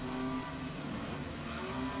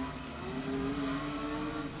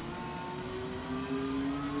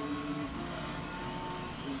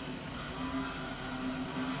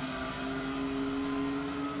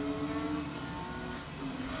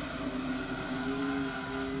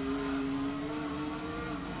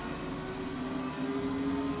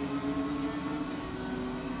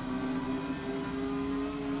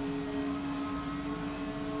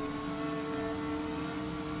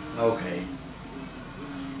 Okay.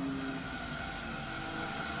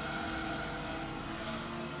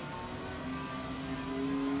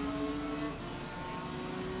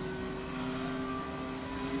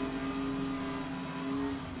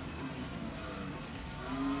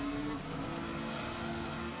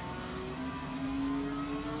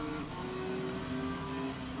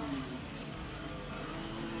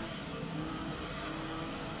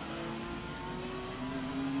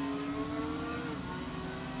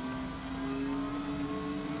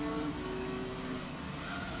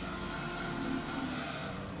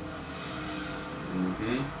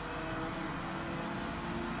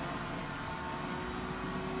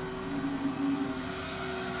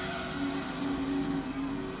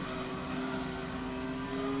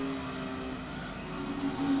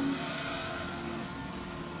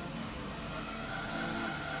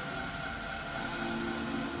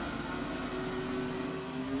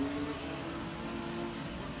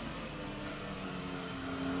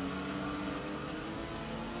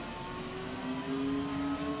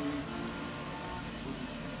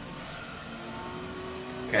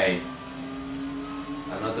 Okay,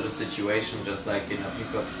 another situation just like in a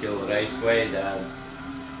Picot Hill Raceway that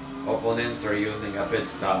opponents are using a pit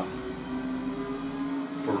stop.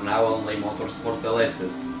 For now only Motorsport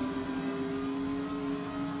Elises.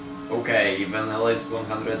 Okay, even Elise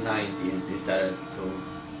 190 is decided to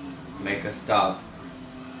make a stop.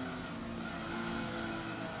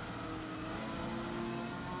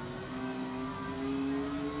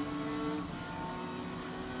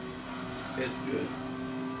 It's good.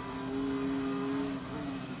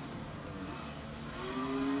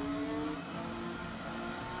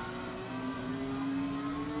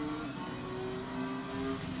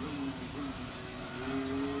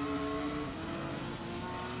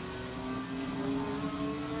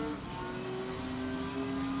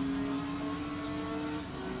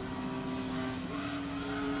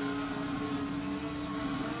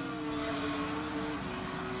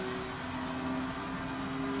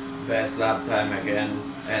 Best lap time again,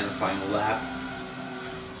 and final lap.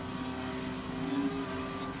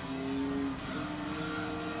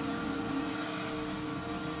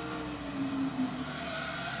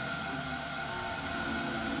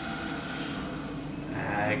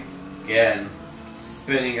 Again,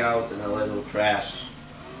 spinning out in a little crash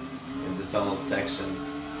in the tunnel section.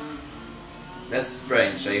 That's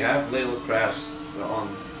strange. I have little crashes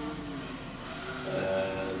on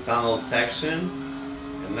tunnel section,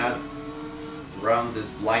 not around these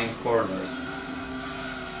blind corners.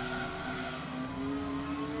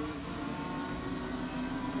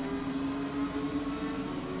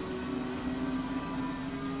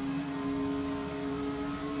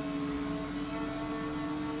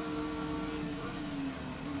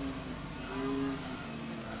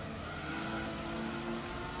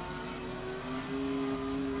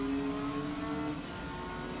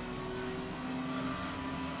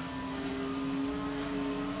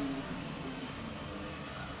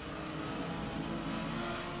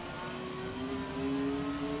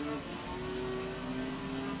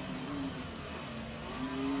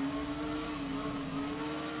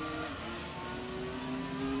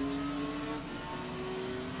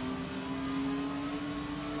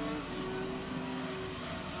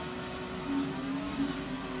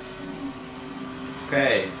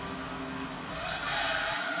 Okay.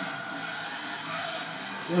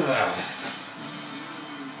 The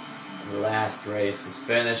last race is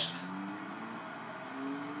finished.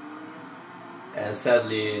 And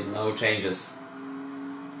sadly, no changes.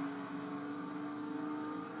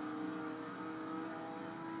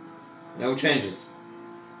 No changes.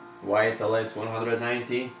 White Elise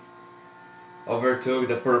 190 overtook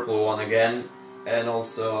the purple one again, and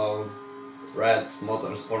also red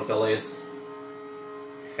Motorsport Elise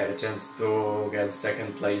had a chance to get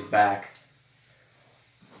second place back.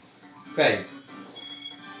 Okay,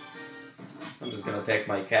 I'm just gonna take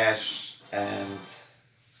my cash and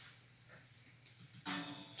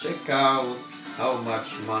check out how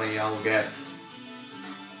much money I'll get.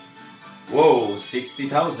 Whoa,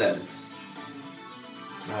 60,000.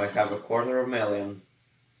 Now I have $250,000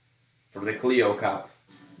 for the Clio Cup,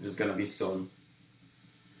 which is gonna be soon.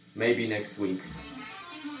 Maybe next week.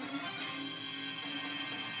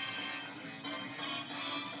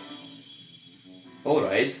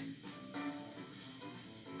 Alright.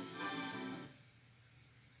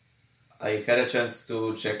 I had a chance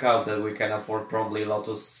to check out that we can afford probably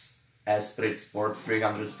Lotus Esprit Sport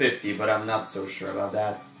 350, but I'm not so sure about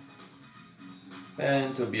that.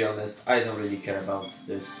 And to be honest, I don't really care about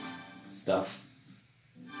this stuff.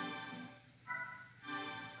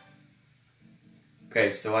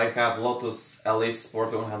 Okay, so I have Lotus Elise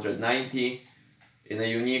Sport 190 in a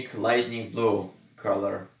unique lightning blue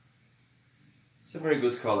color. It's a very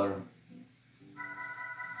good color.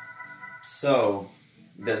 So,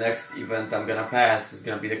 the next event I'm gonna pass is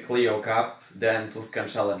gonna be the Clio Cup, then Tuscan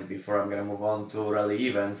Challenge before I'm gonna move on to rally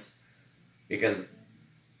events. Because,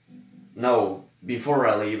 no, before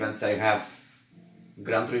rally events I have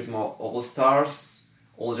Gran Turismo All Stars,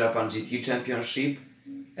 All Japan GT Championship,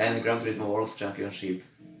 and Gran Turismo World Championship.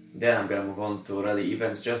 Then I'm gonna move on to rally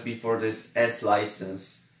events just before this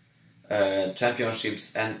S-license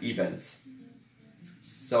championships and events.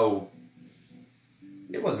 So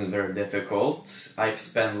it wasn't very difficult. I've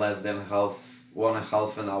spent less than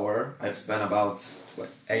 1.5 an hour. I've spent about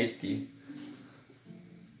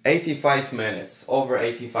 85 minutes, over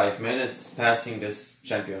 85 minutes passing this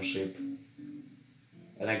championship.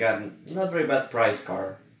 And I got not very bad prize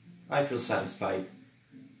car. I feel satisfied.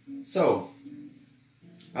 So,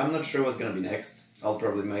 I'm not sure what's gonna be next. I'll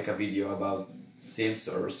probably make a video about Sims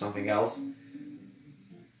or something else.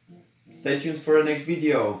 Stay tuned for the next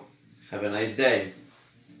video. Have a nice day.